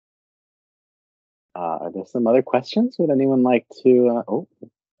 Are there some other questions? Would anyone like to?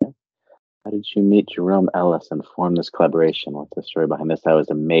 How did you meet Jerome Ellis and form this collaboration? What's the story behind this? I was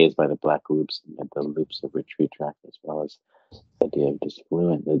amazed by the black loops and the loops of retreat track, as well as the idea of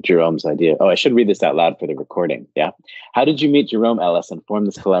disfluent. Jerome's idea. Oh, I should read this out loud for the recording. Yeah. How did you meet Jerome Ellis and form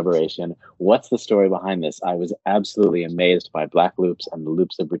this collaboration? What's the story behind this? I was absolutely amazed by black loops and the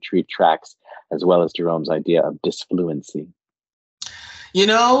loops of retreat tracks, as well as Jerome's idea of disfluency. You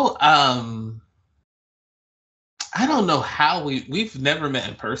know, I don't know how we've never met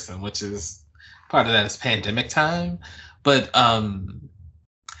in person, which is part of that is pandemic time. But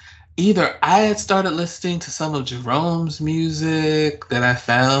either I had started listening to some of Jerome's music that I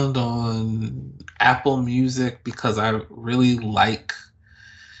found on Apple Music because I really like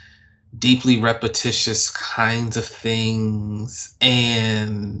deeply repetitious kinds of things.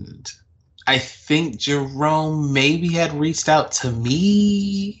 And I think Jerome maybe had reached out to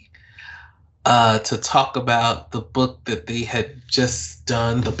me to talk about the book that they had just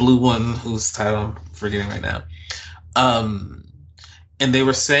done, the blue one, whose title I'm forgetting right now. And they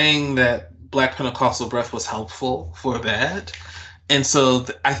were saying that Black Pentecostal Breath was helpful for that. And so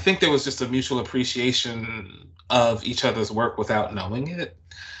I think there was just a mutual appreciation of each other's work without knowing it.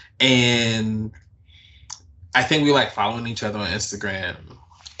 And I think we like following each other on Instagram.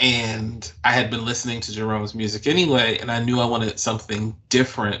 And I had been listening to Jerome's music anyway, and I knew I wanted something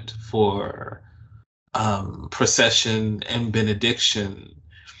different for procession and benediction.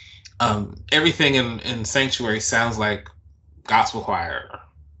 Everything in Sanctuary sounds like gospel choir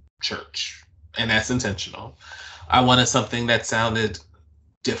church, and that's intentional. I wanted something that sounded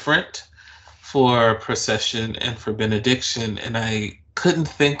different for procession and for benediction, and I couldn't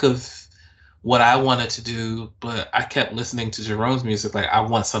think of what I wanted to do, but I kept listening to Jerome's music, like, I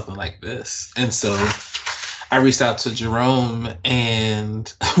want something like this. And so I reached out to Jerome,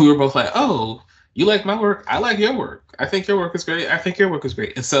 and we were both like, oh, you like my work? I like your work. I think your work is great. I think your work is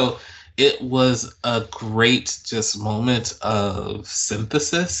great. And so it was a great just moment of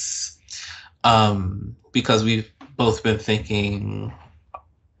synthesis, because we've both been thinking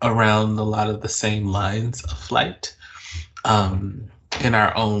around a lot of the same lines of flight. In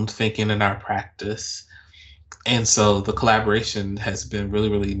our own thinking and our practice. And so the collaboration has been really,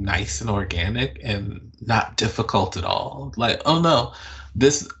 really nice and organic and not difficult at all. Like, oh no,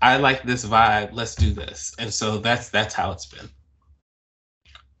 I like this vibe, let's do this. And so that's how it's been.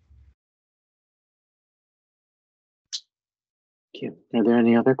 Thank you. Are there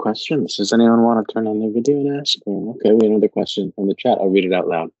any other questions? Does anyone want to turn on their video and ask? Okay, we have another question from the chat. I'll read it out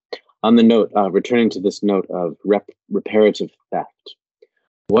loud. On the note, returning to this note of reparative theft,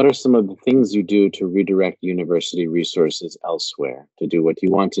 what are some of the things you do to redirect university resources elsewhere, to do what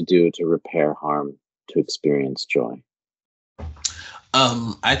you want to do, to repair harm, to experience joy?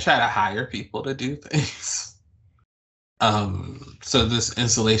 I try to hire people to do things. So this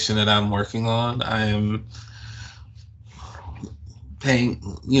installation that I'm working on, I am paying,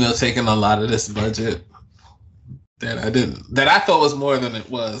 taking a lot of this budget that I thought was more than it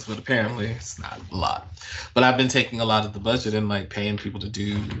was, but apparently it's not a lot. But I've been taking a lot of the budget and like paying people to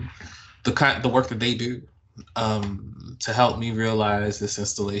do the work that they do, to help me realize this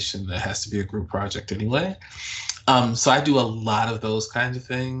installation that has to be a group project anyway. So I do a lot of those kinds of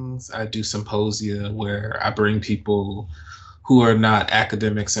things. I do symposia where I bring people who are not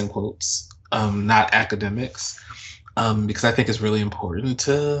academics, in quotes, not academics, because I think it's really important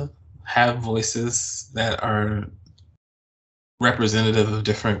to have voices that are representative of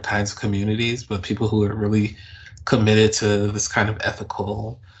different kinds of communities, but people who are really committed to this kind of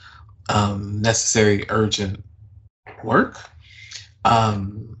ethical, necessary, urgent work.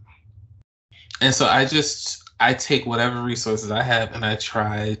 And so I take whatever resources I have and I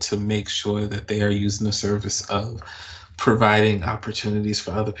try to make sure that they are used in the service of providing opportunities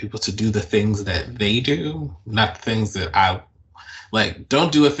for other people to do the things that they do, not the things that I like.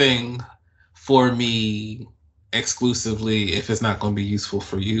 Don't do a thing for me exclusively if it's not going to be useful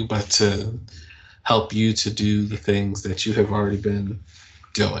for you, but to help you to do the things that you have already been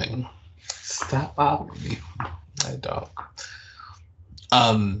doing. Stop bothering me, my dog.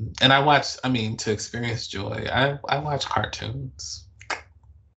 And to experience joy, I watch cartoons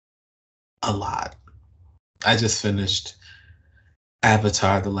a lot. I just finished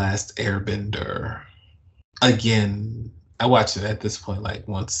Avatar: The Last Airbender. Again, I watch it at this point like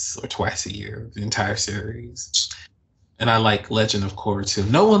once or twice a year, the entire series. And I like Legend of Korra too.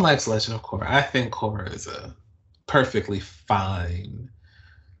 No one likes Legend of Korra. I think Korra is a perfectly fine.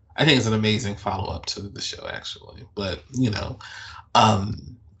 I think it's an amazing follow-up to the show, actually. But,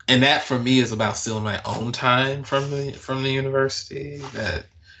 and that for me is about stealing my own time from the university. That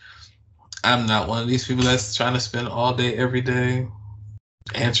I'm not one of these people that's trying to spend all day, every day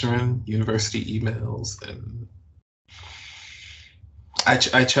answering university emails. And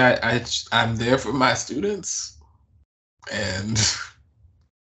I'm there for my students and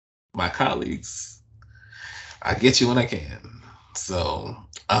my colleagues. I get you when I can. So,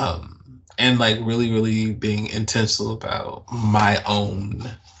 and like really, really being intentional about my own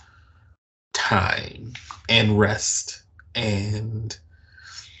time and rest and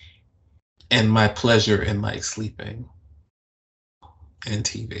my pleasure in like sleeping and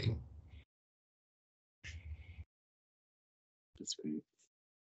TV. That's great.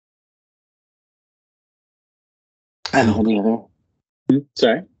 Any other?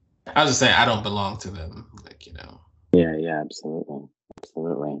 Sorry? I was just saying I don't belong to them, Yeah, absolutely.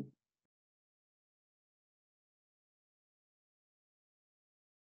 Absolutely.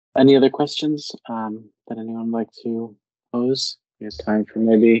 Any other questions that anyone would like to pose? We have time for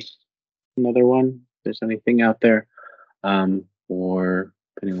maybe another one. If there's anything out there. Or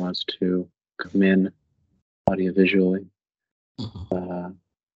if anyone wants to come in audiovisually.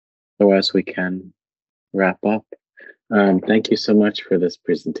 Otherwise, we can wrap up. Thank you so much for this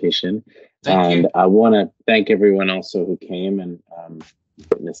presentation. Thank you. I want to thank everyone also who came and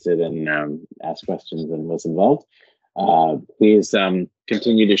witnessed it and asked questions and was involved. Please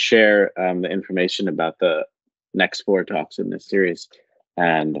continue to share the information about the next 4 talks in this series.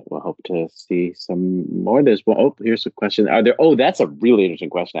 And we'll hope to see some more. Here's a question. That's a really interesting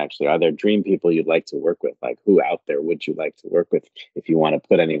question, actually. Are there dream people you'd like to work with? Like, who out there would you like to work with if you want to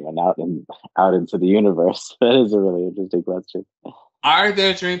put anyone out into the universe? That is a really interesting question. Are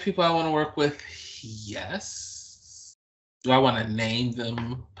there dream people I want to work with? Yes. Do I want to name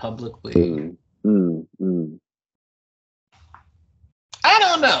them publicly? I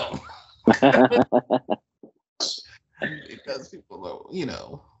don't know. Because people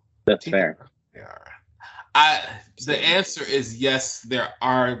are, That's fair. They are. The answer is yes, there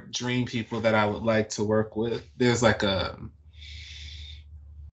are dream people that I would like to work with. There's like I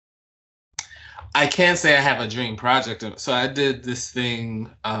can't say I have a dream project. So I did this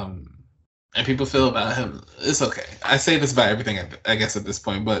thing, and people feel about him. It's okay. I say this about everything, I guess, at this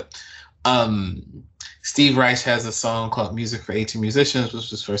point, but Steve Reich has a song called Music for 18 Musicians, which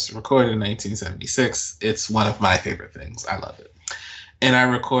was first recorded in 1976. It's one of my favorite things. I love it. And I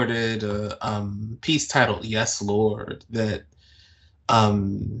recorded a piece titled Yes, Lord, that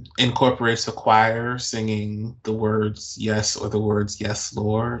incorporates a choir singing the words yes or the words yes,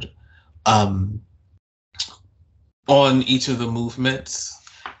 Lord, on each of the movements,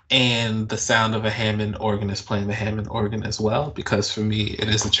 and the sound of a Hammond organist playing the Hammond organ as well, because for me, it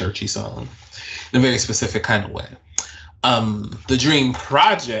is a churchy song in a very specific kind of way. The Dream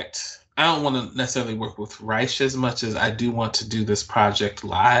Project, I don't want to necessarily work with Reich as much as I do want to do this project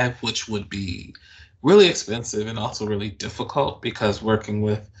live, which would be really expensive and also really difficult, because working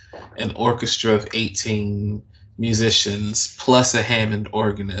with an orchestra of 18 musicians plus a Hammond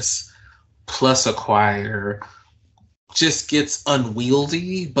organist plus a choir just gets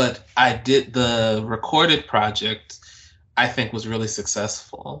unwieldy. But I did the recorded project, I think was really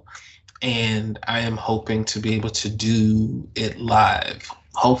successful. And I am hoping to be able to do it live,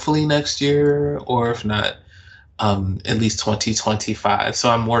 hopefully next year, or if not, at least 2025. So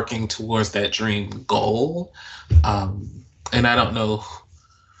I'm working towards that dream goal. And I don't know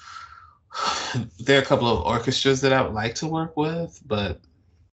There are a couple of orchestras that I would like to work with, but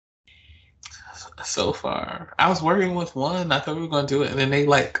so far, I was working with one. I thought we were going to do it, and then they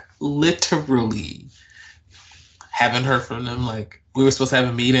like literally haven't heard from them. Like we were supposed to have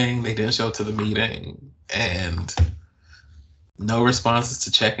a meeting, they didn't show up to the meeting, and no responses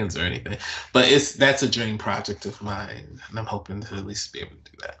to check-ins or anything. But that's a dream project of mine, and I'm hoping to at least be able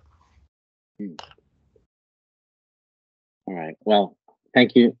to do that. All right. Well,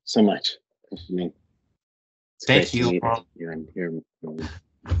 thank you so much. Thank you. You're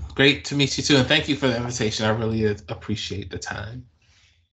great to meet you too, and thank you for the invitation. I really appreciate the time.